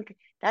 And I think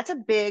that's a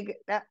big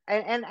that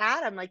and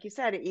Adam, like you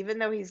said, even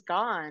though he's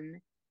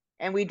gone,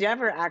 and we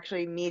never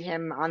actually meet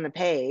him on the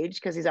page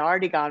because he's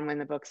already gone when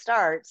the book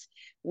starts,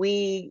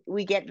 we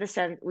get the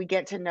sense, we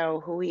get to know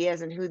who he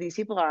is and who these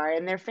people are,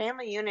 and their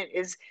family unit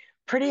is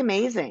pretty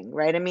amazing,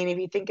 right? I mean, if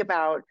you think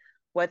about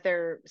what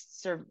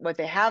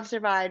they have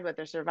survived, what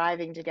they're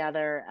surviving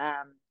together,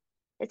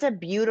 it's a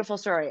beautiful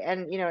story.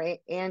 And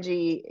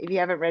Angie, if you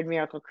haven't read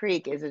Miracle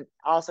Creek, is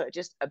also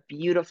just a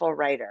beautiful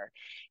writer.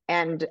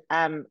 And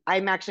I'm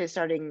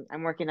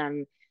working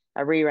on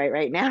a rewrite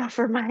right now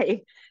for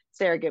my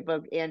surrogate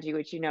book, Angie,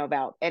 which you know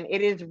about. And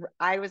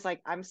I was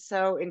like, I'm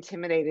so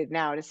intimidated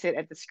now to sit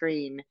at the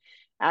screen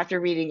after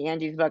reading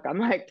Angie's book. I'm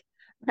like,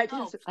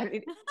 Oh.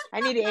 I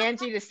need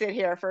Angie to sit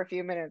here for a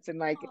few minutes and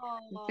like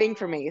think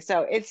for Oh, me.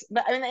 So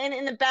but I mean,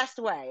 in the best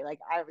way, like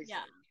obviously.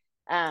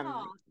 yeah. Um,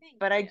 Oh, thank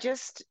but you.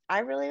 I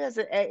really was,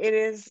 it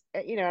is,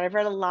 I've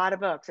read a lot of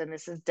books, and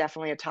this is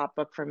definitely a top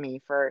book for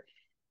me for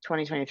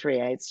 2023.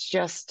 It's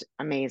just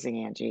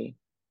amazing, Angie.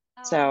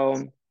 Oh, So,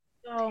 thank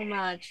you so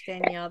much,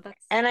 Danielle.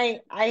 and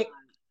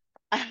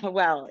That's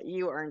well,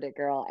 you earned it,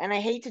 girl. And I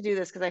hate to do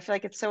this because I feel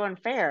like it's so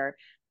unfair,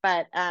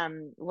 but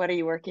what are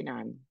you working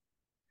on?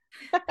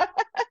 I'm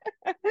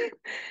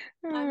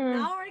Hmm.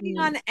 not working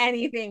on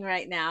anything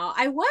right now.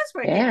 I was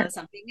working Yeah. on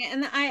something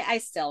and I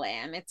still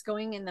am. It's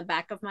going in the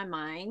back of my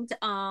mind.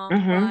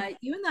 Hmm. But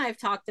you and I have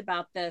talked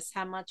about this,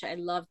 how much I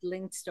loved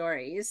linked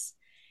stories.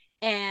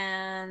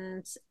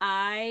 And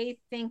I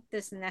think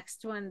this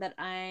next one that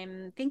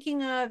I'm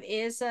thinking of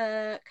is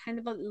a kind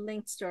of a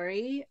linked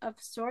story of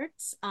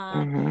sorts.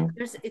 Hmm.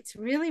 It's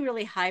really,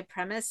 really high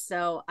premise,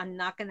 so I'm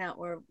not gonna,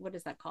 or what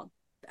is that called?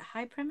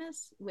 High Um, what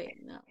is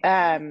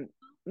Um,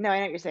 no, I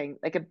know what you're saying.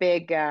 Like a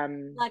big,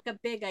 like a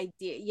big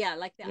idea? Yeah,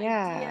 like the idea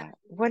yeah.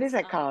 What is is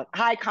it called?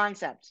 High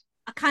concept.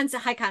 a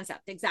concept, high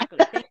concept. Exactly.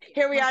 Thank you.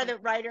 Here we are, Perfect.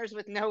 the writers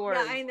with no Yeah,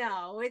 words. I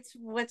know. It's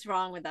what's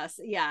wrong with us.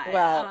 Yeah.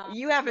 Well,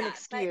 you have an Yeah, but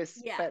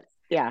excuse, yeah. but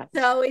yeah,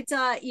 So it's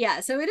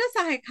yeah, so it is a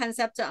high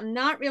concept. So I'm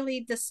not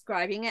really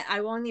describing it.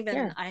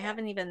 sure. I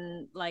haven't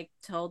even like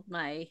told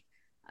my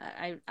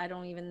I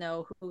don't even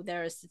know who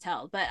there is to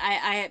tell, but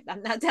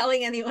I'm not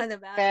telling anyone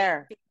about it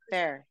Fair,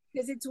 fair.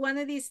 because it's one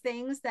of these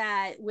things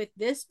that with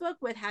this book,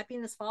 with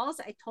Happiness Falls,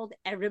 I told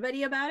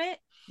everybody about it.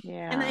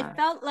 And I Yeah,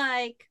 felt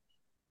like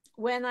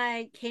when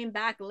I came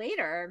back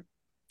later,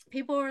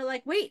 people were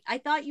like, "Wait, I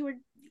thought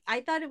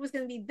it was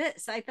going to be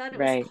this. I thought it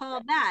was right.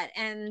 called that."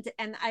 And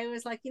I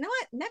was like, "You know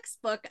what?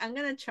 Next book, I'm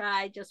going to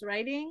try just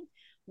writing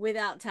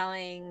without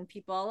telling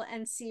people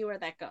and see where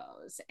that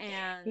goes."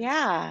 And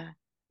Yeah.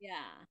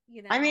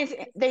 yeah, I mean,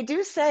 they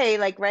do say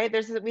like, right,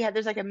 there's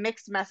like a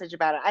mixed message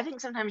about it. I think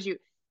sometimes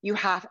you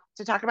have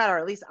to talk about it, or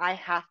at least I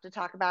have to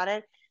talk about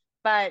it.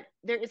 But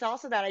there is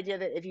also that idea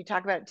that if you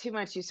talk about it too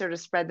much, you sort of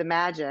spread the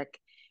magic,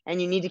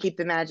 and you need to keep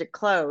the magic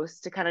close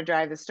to kind of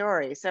drive the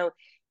story. So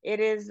it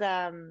is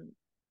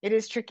it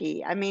is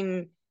tricky. I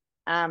mean,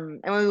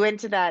 and when we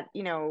went to that,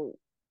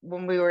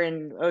 when we were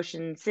in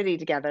Ocean City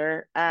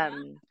together, yeah,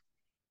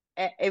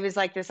 it was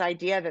like this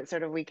idea that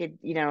sort of we could,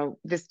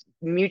 this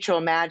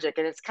mutual magic.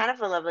 And it's kind of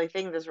a lovely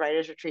thing, this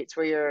writers retreats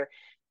where you're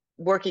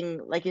working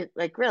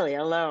like really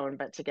alone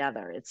but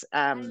together. It's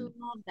I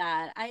love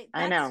that.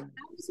 I know.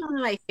 That was one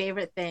of my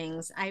favorite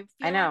things. I I feel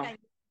like I know. need to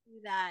do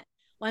that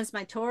once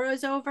my tour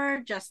is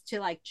over, just to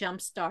like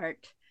jumpstart,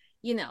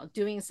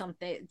 doing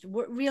something,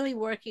 really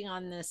working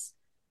on this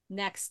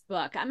next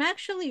book. I'm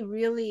actually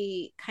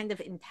really kind of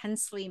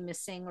intensely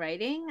missing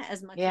writing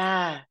as much as I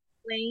Yeah.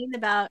 complain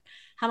about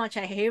how much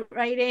I hate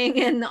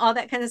writing and all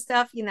that kind of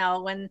stuff,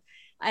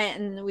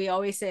 and we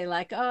always say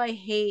like, oh, I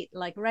hate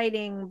like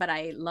writing, but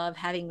I love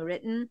having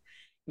written.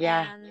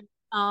 Yeah.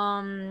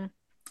 And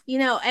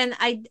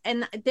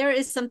and there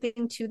is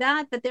something to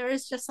that, but there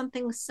is just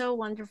something so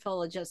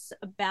wonderful just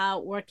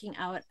about working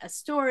out a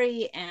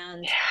story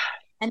and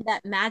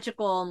that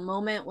magical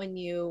moment when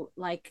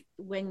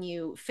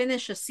you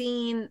finish a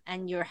scene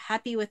and you're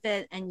happy with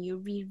it and you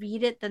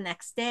reread it the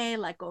next day,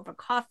 like over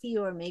coffee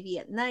or maybe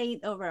at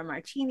night over a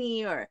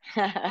martini or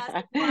a glass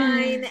of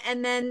wine,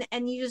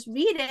 and you just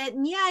read it,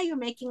 and yeah, you're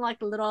making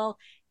like little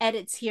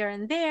edits here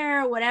and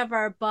there,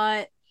 whatever,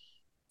 but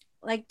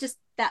like just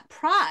that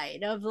pride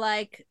of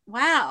like,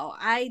 wow,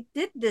 I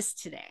did this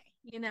today,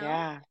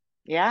 Yeah.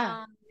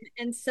 Yeah. um,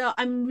 and so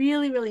I'm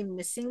really, really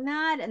missing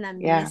that. And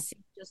I'm Yeah. missing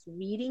just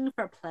reading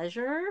for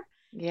pleasure.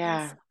 And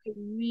Yeah. so I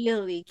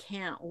really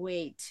can't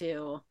wait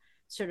to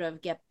sort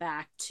of get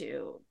back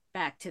to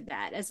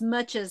that. As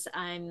much as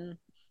I'm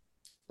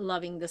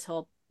loving this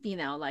whole,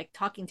 like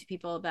talking to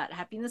people about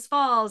Happiness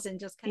Falls and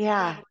just kind of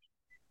Yeah. dabbling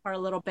for a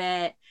little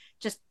bit,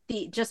 just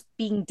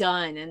being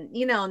done and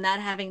not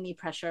having any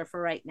pressure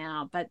for right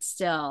now, but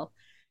still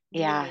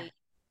Yeah. really,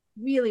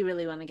 really,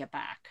 really want to get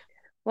back.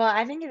 Well,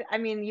 I think, I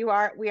mean,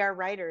 we are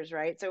writers,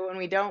 right? So when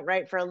we don't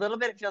write for a little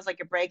bit, it feels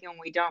like a break. And when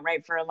we don't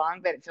write for a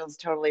long bit, it feels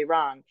totally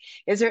wrong.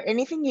 Is there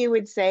anything you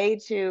would say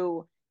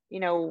to,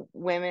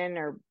 women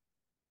or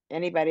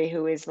anybody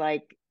who is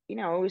like,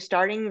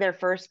 starting their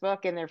first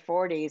book in their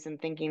 40s and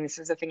thinking this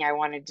is the thing I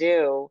want to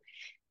do?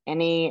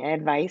 Any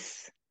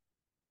advice?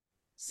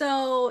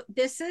 So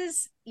this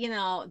is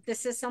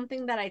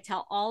something that I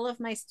tell all of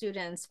my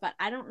students, but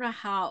I don't know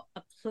how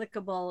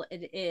applicable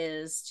it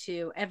is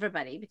to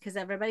everybody because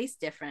everybody's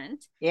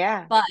different.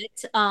 Yeah. But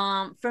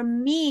for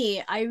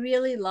me, I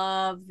really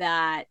love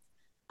that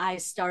I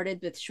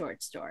started with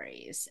short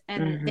stories.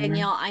 And Hmm.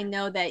 Danielle, I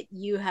know that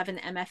you have an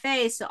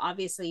MFA, so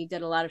obviously you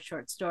did a lot of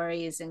short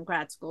stories in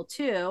grad school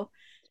too.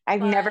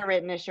 I've never But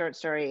written a short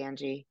story,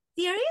 Angie.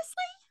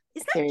 seriously,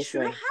 is that true? How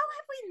Seriously.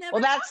 have we never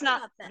Well, talked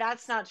about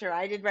that's this? not true.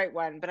 I did write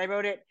one, but I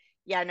wrote it.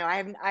 Yeah, no,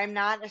 I'm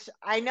not.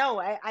 I know.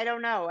 I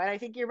don't know, and I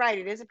think you're right.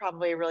 It is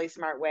probably a really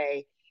smart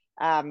way.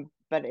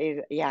 But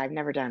yeah, I've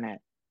never done it.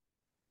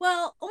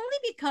 Well, only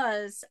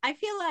because I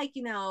feel like,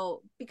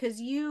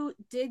 because you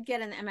did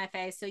get an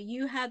MFA, so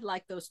you had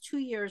like those 2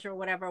 years or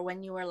whatever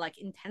when you were like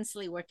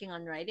intensely working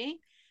on writing.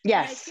 But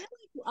I feel Yes.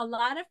 like a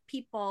lot of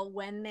people,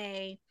 when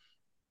they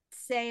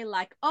say,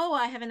 like, oh,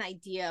 I have an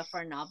idea for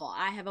a novel,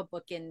 I have a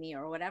book in me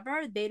or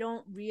whatever, they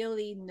don't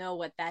really know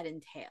what that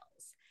entails.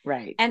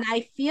 Right. And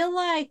I feel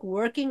like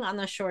working on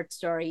a short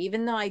story,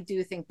 even though I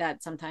do think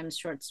that sometimes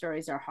short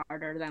stories are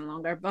harder than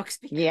longer books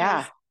Yeah.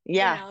 because,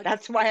 Yeah. just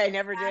That's there's why I the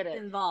never did craft it.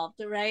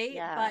 involved, right?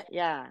 Yeah. But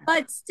Yeah.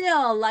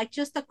 still, like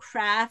just the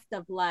craft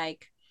of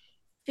like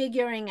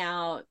figuring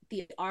out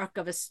the arc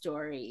of a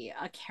story,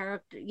 a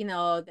character,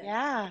 the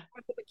Yeah.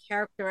 arc of a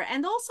character,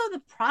 and also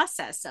the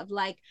process of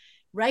like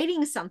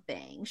writing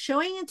something,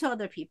 showing it to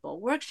other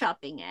people,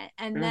 workshopping it,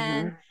 and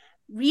then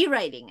Hmm.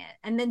 rewriting it,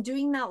 and then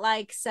doing that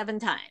like 7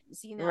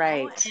 times,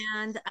 Right.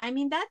 and I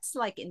mean, that's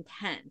like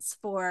intense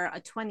for a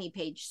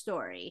 20-page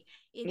story.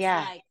 It's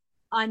Yeah. like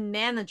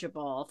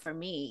unmanageable for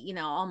me,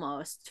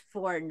 almost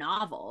for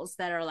novels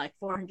that are like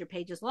 400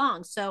 pages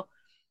long. So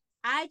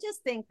I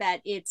just think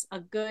that it's a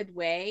good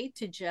way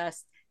to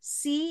just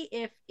see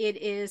if it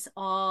is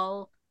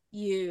all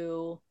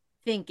you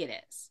think it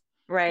is.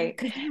 And Right.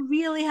 because you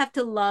really have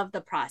to love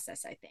the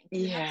process, I think.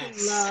 You have to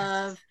Yes.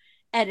 love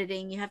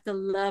editing, you have to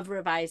love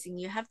revising,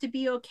 you have to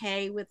be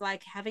okay with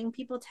like having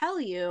people tell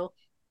you,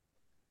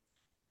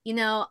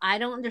 I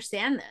don't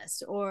understand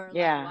this, or like,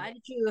 Yeah. why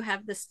did you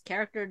have this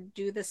character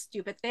do this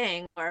stupid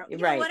thing, or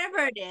Right. whatever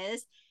it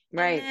is, and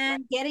Right.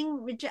 then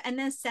and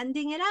then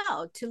sending it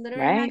out to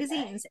literary Right.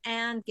 magazines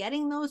and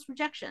getting those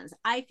rejections.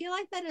 I feel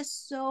like that is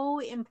so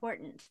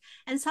important.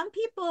 And some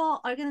people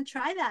are going to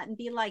try that and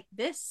be like,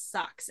 this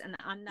sucks, and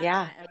I'm not going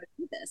Yeah. to ever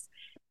do this.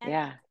 And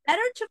Yeah.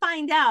 better to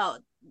find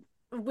out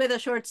with a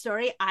short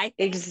story, I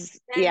think, than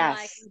like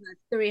Yes.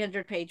 a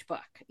 300-page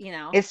book.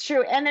 It's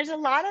true. And there's a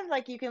lot of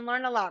like, you can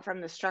learn a lot from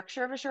the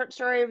structure of a short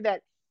story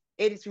that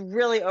it's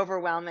really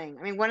overwhelming.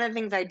 I mean, one of the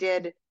things I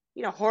did,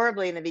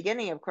 horribly in the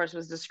beginning, of course,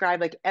 was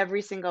describe like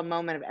every single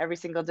moment of every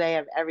single day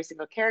of every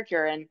single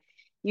character. And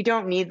you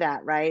don't need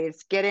that, right?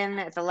 It's get in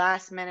at the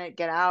last minute,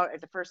 get out at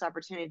the first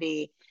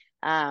opportunity.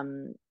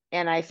 And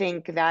I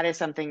think that is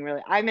something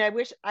really, I mean,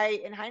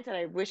 in hindsight,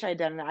 I wish I'd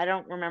done it. I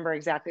don't remember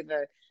exactly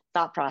the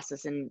thought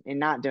process in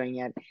not doing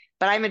it,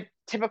 but I'm a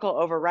typical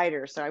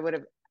overwriter. So I would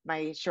have,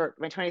 my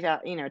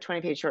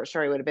 20 page short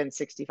story would have been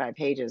 65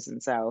 pages.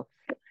 And so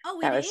Oh,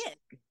 it that was, is.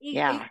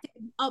 yeah,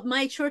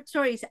 My short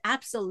stories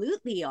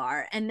absolutely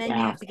are, and then you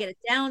yeah, have to get it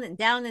down and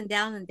down and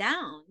down and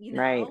down,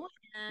 right,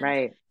 and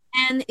right.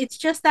 it's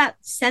just that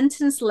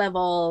sentence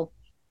level,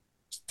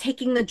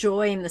 taking the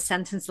joy in the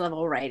sentence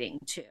level writing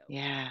too,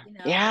 Yeah, and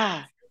the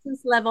yeah,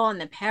 sentence level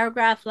and the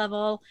paragraph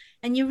level,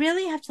 and you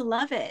really have to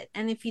love it.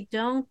 And if you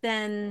don't,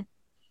 then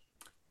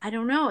I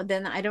don't know.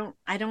 Then I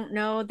don't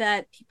know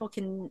that people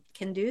can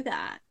do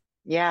that.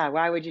 yeah.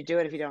 Why would you do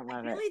it if you don't I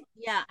love it? really,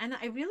 yeah, and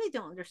I really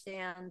don't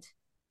understand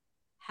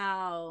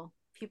how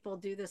people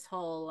do this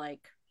whole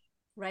like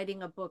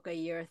writing a book a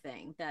year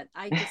thing that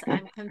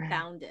I'm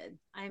confounded.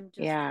 I'm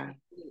just Yeah.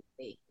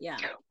 completely, yeah.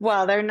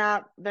 Well,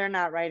 So they're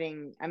not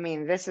writing. I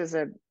mean, this is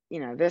a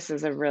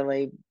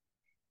really,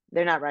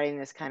 they're not writing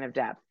this kind of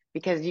depth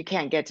because you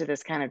can't get to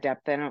this kind of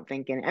depth. I don't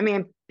think I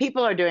mean,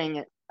 people are doing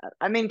it.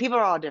 I mean, people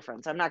are all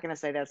different. So I'm not going to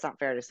say that's not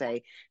fair to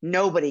say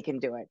nobody can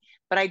do it.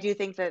 But I do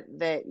think that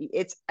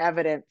it's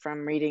evident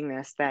from reading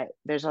this that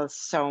there's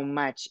so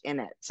much in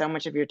it, so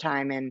much of your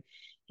time and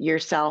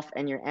yourself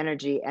and your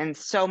energy and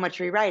so much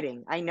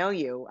rewriting. I know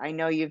you. I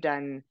know you've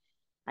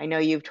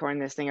torn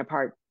this thing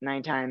apart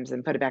 9 times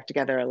and put it back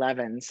together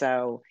 11.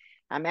 So,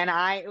 and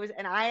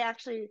I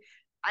actually,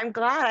 I'm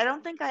glad. I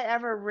don't think I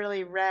ever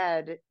really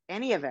read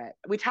any of it.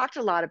 We talked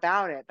a lot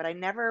about it, but I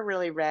never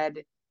really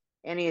read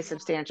any yeah.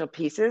 substantial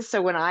pieces.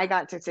 So when I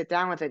got to sit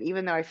down with it,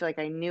 even though I feel like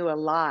I knew a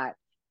lot,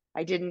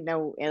 I didn't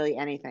know really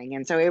anything.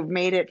 And so it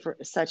made it for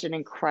such an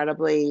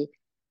incredibly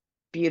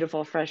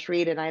beautiful, fresh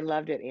read. And I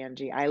loved it,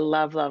 Angie. I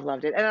loved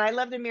it. And I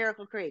loved in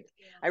Miracle Creek.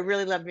 I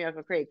really loved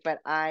Miracle Creek, but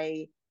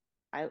I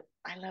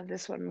love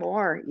this one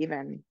more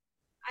even.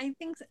 I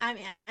think I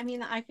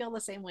mean I feel the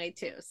same way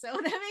too. So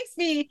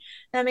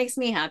that makes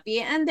me happy.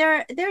 And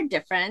they're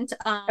different.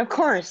 Of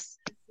course.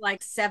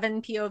 Like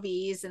 7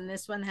 POVs, and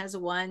this one has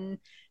one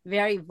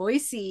very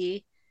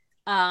voicey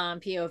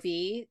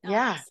POV.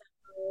 Yeah.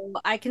 So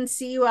I can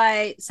see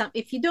why some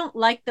if you don't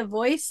like the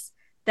voice,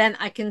 then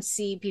I can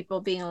see people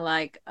being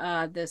like,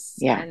 this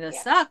Yeah. kind of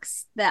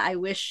sucks, that I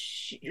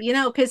wish,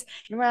 because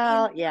in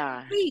Well,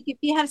 yeah. week, if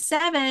you have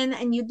 7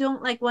 and you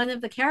don't like one of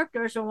the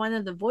characters or one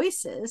of the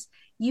voices,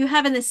 you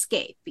have an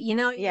escape.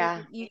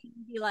 Yeah. You can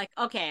be like,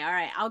 okay, all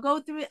right, I'll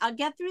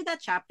get through that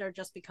chapter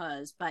just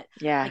because, but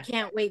I Yeah.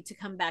 can't wait to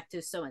come back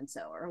to so and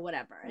so or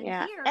whatever. And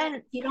Yeah. here,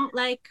 if you don't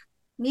like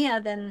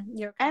Mia, then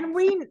you're kind And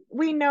of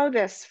we know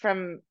this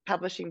from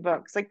publishing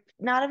books. Like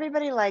not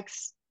everybody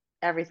likes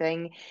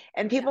everything,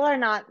 and yeah, people are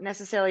not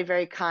necessarily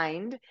very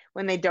kind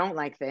when they don't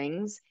like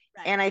things.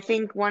 right. And I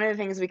think one of the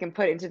things we can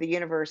put into the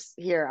universe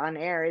here on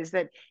air is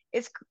that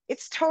it's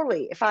it's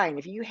totally fine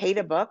if you hate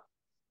a book.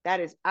 That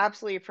is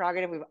absolutely a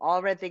prerogative. We've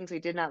all read things we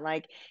did not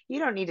like. You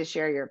don't need to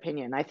share your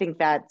opinion. I think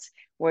that's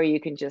where you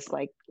can just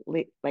like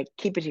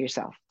keep it to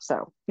yourself.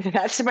 So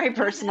that's my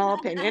personal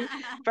opinion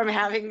from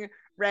having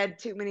read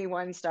too many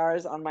 1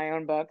 stars on my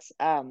own books.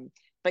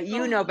 But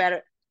you know Oh,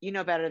 better. You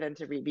know better than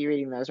to be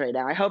reading those right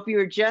now. I hope you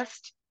were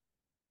just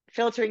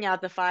filtering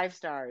out the 5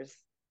 stars.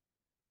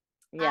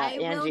 Yeah, I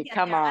will Angie, get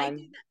come there.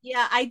 on.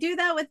 I do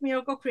that with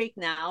Miracle Creek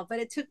now, but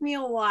it took me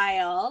a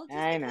while just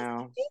I because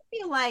know.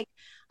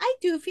 I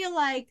do feel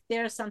like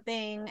there's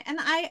something, and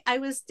I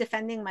was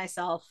defending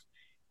myself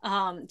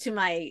to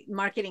my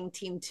marketing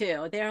team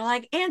too. They're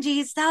like,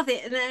 Angie, stop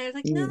it. And I was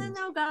like, no, no, Mm.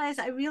 no, guys,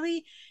 I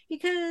really,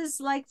 because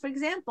like for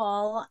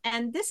example,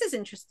 and this is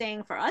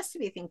interesting for us to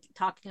be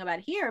talking about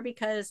here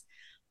because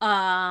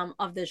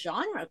of the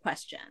genre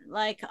question.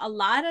 Like a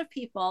lot of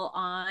people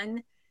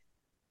on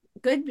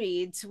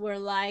Goodreads were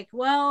like,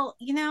 well,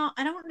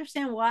 I don't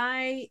understand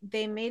why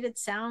they made it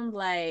sound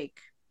like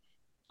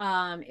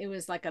it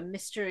was like a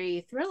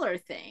mystery thriller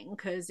thing,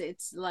 because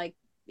it's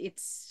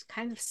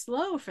kind of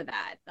slow for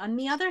that. On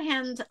the other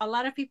hand, a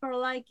lot of people are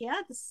like, yeah,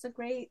 this is a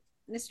great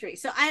mystery.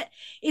 So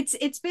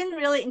it's been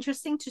really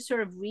interesting to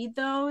sort of read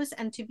those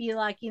and to be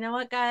like, you know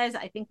what, guys,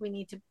 I think we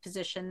need to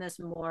position this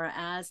more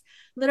as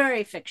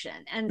literary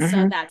fiction. And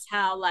so Hmm. that's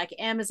how like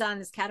Amazon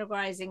is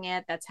categorizing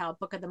it. That's how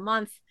Book of the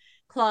Month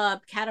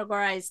Club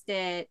categorized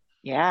it.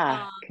 Yeah, Not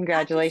to say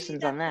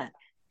congratulations that on the that.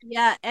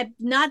 yeah,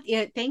 not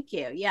yeah, thank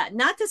you. Yeah,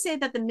 not to say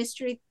that the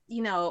mystery,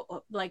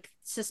 like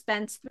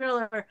suspense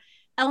thriller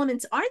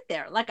elements aren't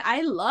there. Like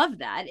I love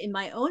that in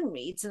my own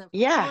reads, and of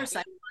Yeah, course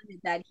I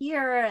wanted that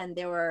here. And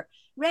there were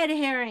red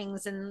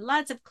herrings and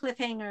lots of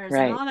cliffhangers and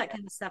right, all that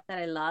kind of stuff that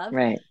I love.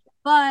 right.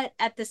 But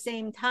at the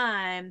same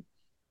time,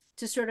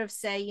 to sort of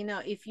say,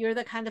 if you're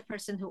the kind of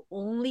person who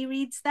only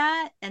reads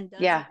that and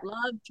Yeah, doesn't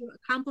love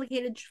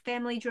complicated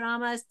family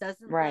dramas,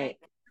 doesn't right,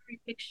 like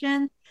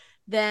fiction,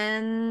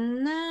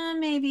 then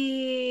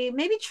maybe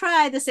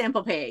try the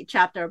sample page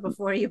chapter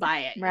before you buy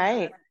it.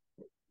 right,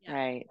 Yeah.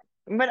 right.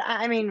 But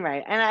I mean,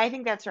 right. And I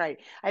think that's right.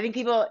 I think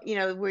people,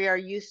 we are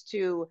used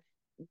to,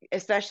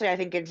 especially I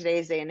think in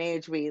today's day and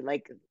age, we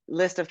like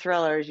list of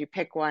thrillers, you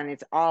pick one,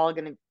 it's all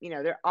gonna,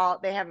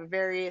 they have a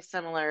very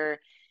similar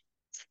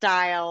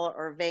style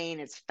or vein.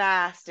 It's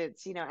fast,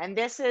 and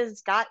this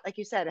has got, like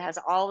you said, it has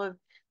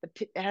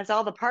it has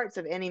all the parts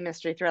of any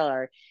mystery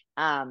thriller.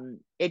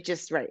 It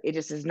just, right, it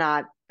just is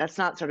not, that's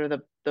not sort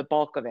of the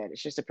bulk of it.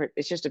 It's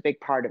just a big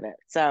part of it.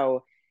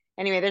 So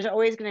anyway, there's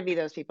always going to be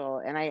those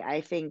people, and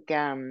I think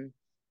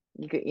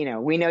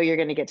we know you're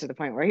going to get to the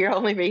point where you're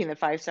only reading the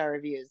 5 star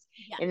reviews.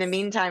 In the Yes.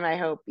 meantime, I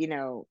hope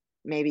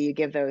maybe you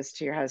give those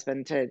to your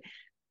husband to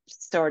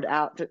sort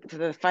out to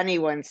the funny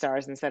 1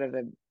 stars instead of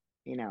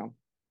you know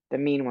the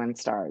mean 1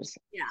 stars.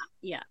 Yeah,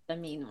 yeah, the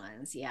mean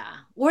ones, yeah.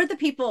 Or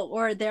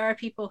there are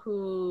people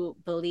who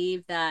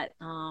believe that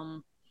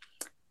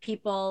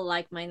people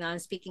like my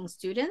non-speaking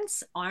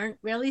students aren't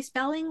really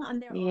spelling on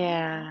their own.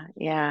 Yeah, I'm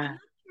yeah, not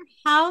sure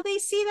how they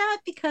see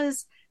that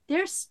because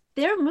they're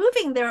they're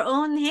moving their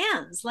own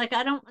hands. Like,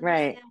 I don't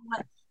Right. understand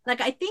what,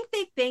 like, I think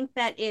they think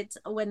that it's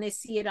when they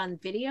see it on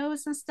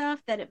videos and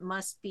stuff that it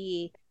must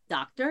be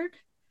doctored.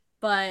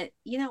 But,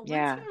 once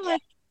Yeah. you're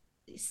like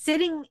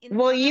sitting in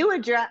Well, front of,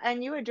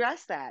 you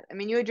address that. I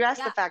mean, you address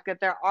the yeah, fact that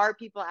there are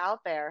people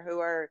out there who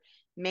are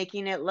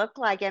making it look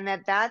like, and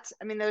that's,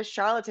 I mean, those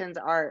charlatans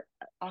are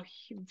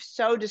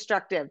so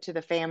destructive to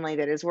the family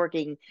that is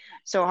working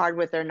so hard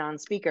with their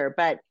non-speaker.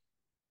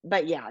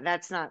 But yeah,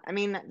 that's not, I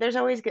mean, there's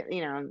always,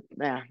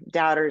 yeah,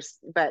 doubters,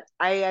 but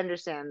I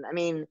understand. I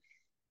mean,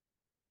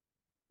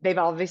 they've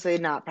obviously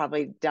not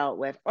probably dealt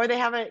with, or they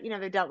haven't,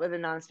 they dealt with a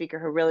non-speaker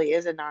who really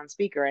is a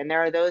non-speaker. And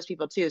there are those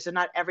people too. So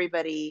not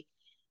everybody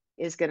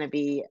is going to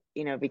be,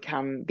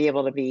 be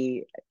able to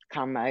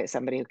become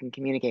somebody who can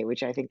communicate,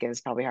 which I think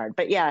is probably hard.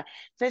 But yeah,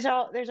 there's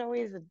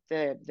always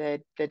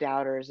the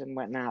doubters and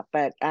whatnot.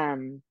 But I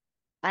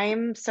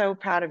am so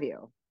proud of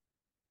you.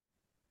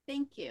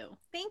 thank you.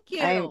 Thank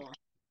I'm you.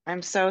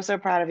 I'm so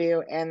proud of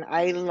you, and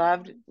I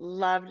loved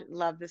Oh,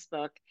 loved this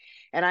book,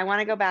 and I want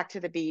to go back to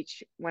the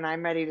beach when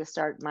I'm ready to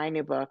start my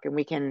new book, and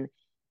we can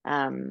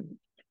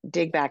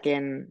dig back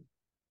in.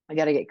 I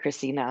got to get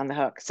Christina on the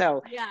hook.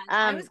 So yeah.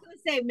 I um, was going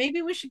to say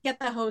maybe we should get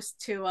the host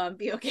to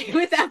be okay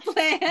with that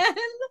plan.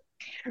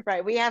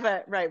 right,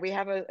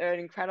 an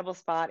incredible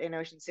spot in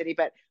Ocean City,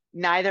 but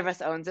neither of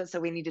us owns it, so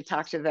we need to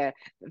talk to the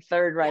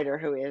third Yeah. writer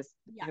who Yes,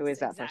 is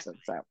that person.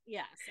 exactly. So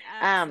Yes,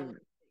 um,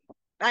 absolutely.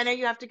 I know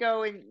you have to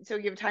go, and so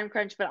you have a time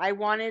crunch, but I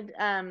wanted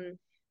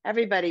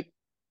everybody,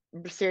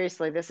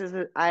 seriously,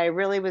 I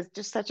really was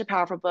just such a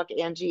powerful book,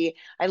 Angie.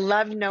 I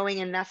loved knowing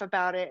enough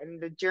about it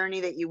and the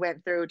journey that you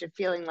went through to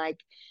feeling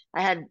like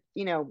I had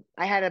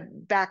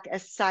a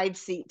side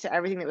seat to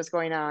everything that was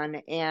going on.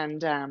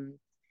 And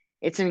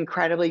it's an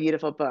incredibly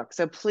beautiful book.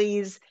 So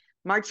please,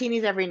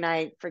 martinis every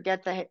night,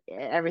 forget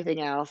everything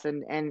else,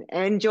 and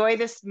enjoy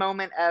this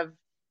moment of,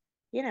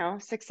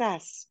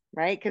 success,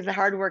 right? Because the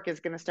hard work is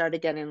going to start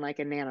again in like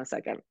a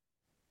nanosecond.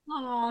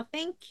 Oh,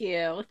 thank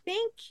you.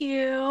 Thank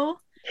you.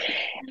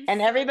 I'm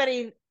And so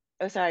everybody,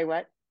 oh, sorry,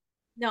 what?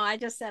 No, I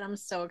just said I'm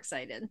so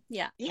excited.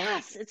 Yeah.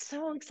 Yes, it's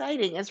so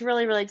exciting. It's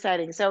really, really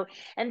exciting. So,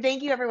 and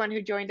thank you everyone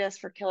who joined us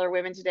for Killer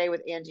Women today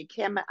with Angie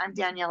Kim. I'm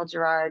Danielle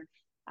Gerard.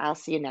 I'll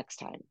see you next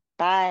time.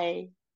 Bye.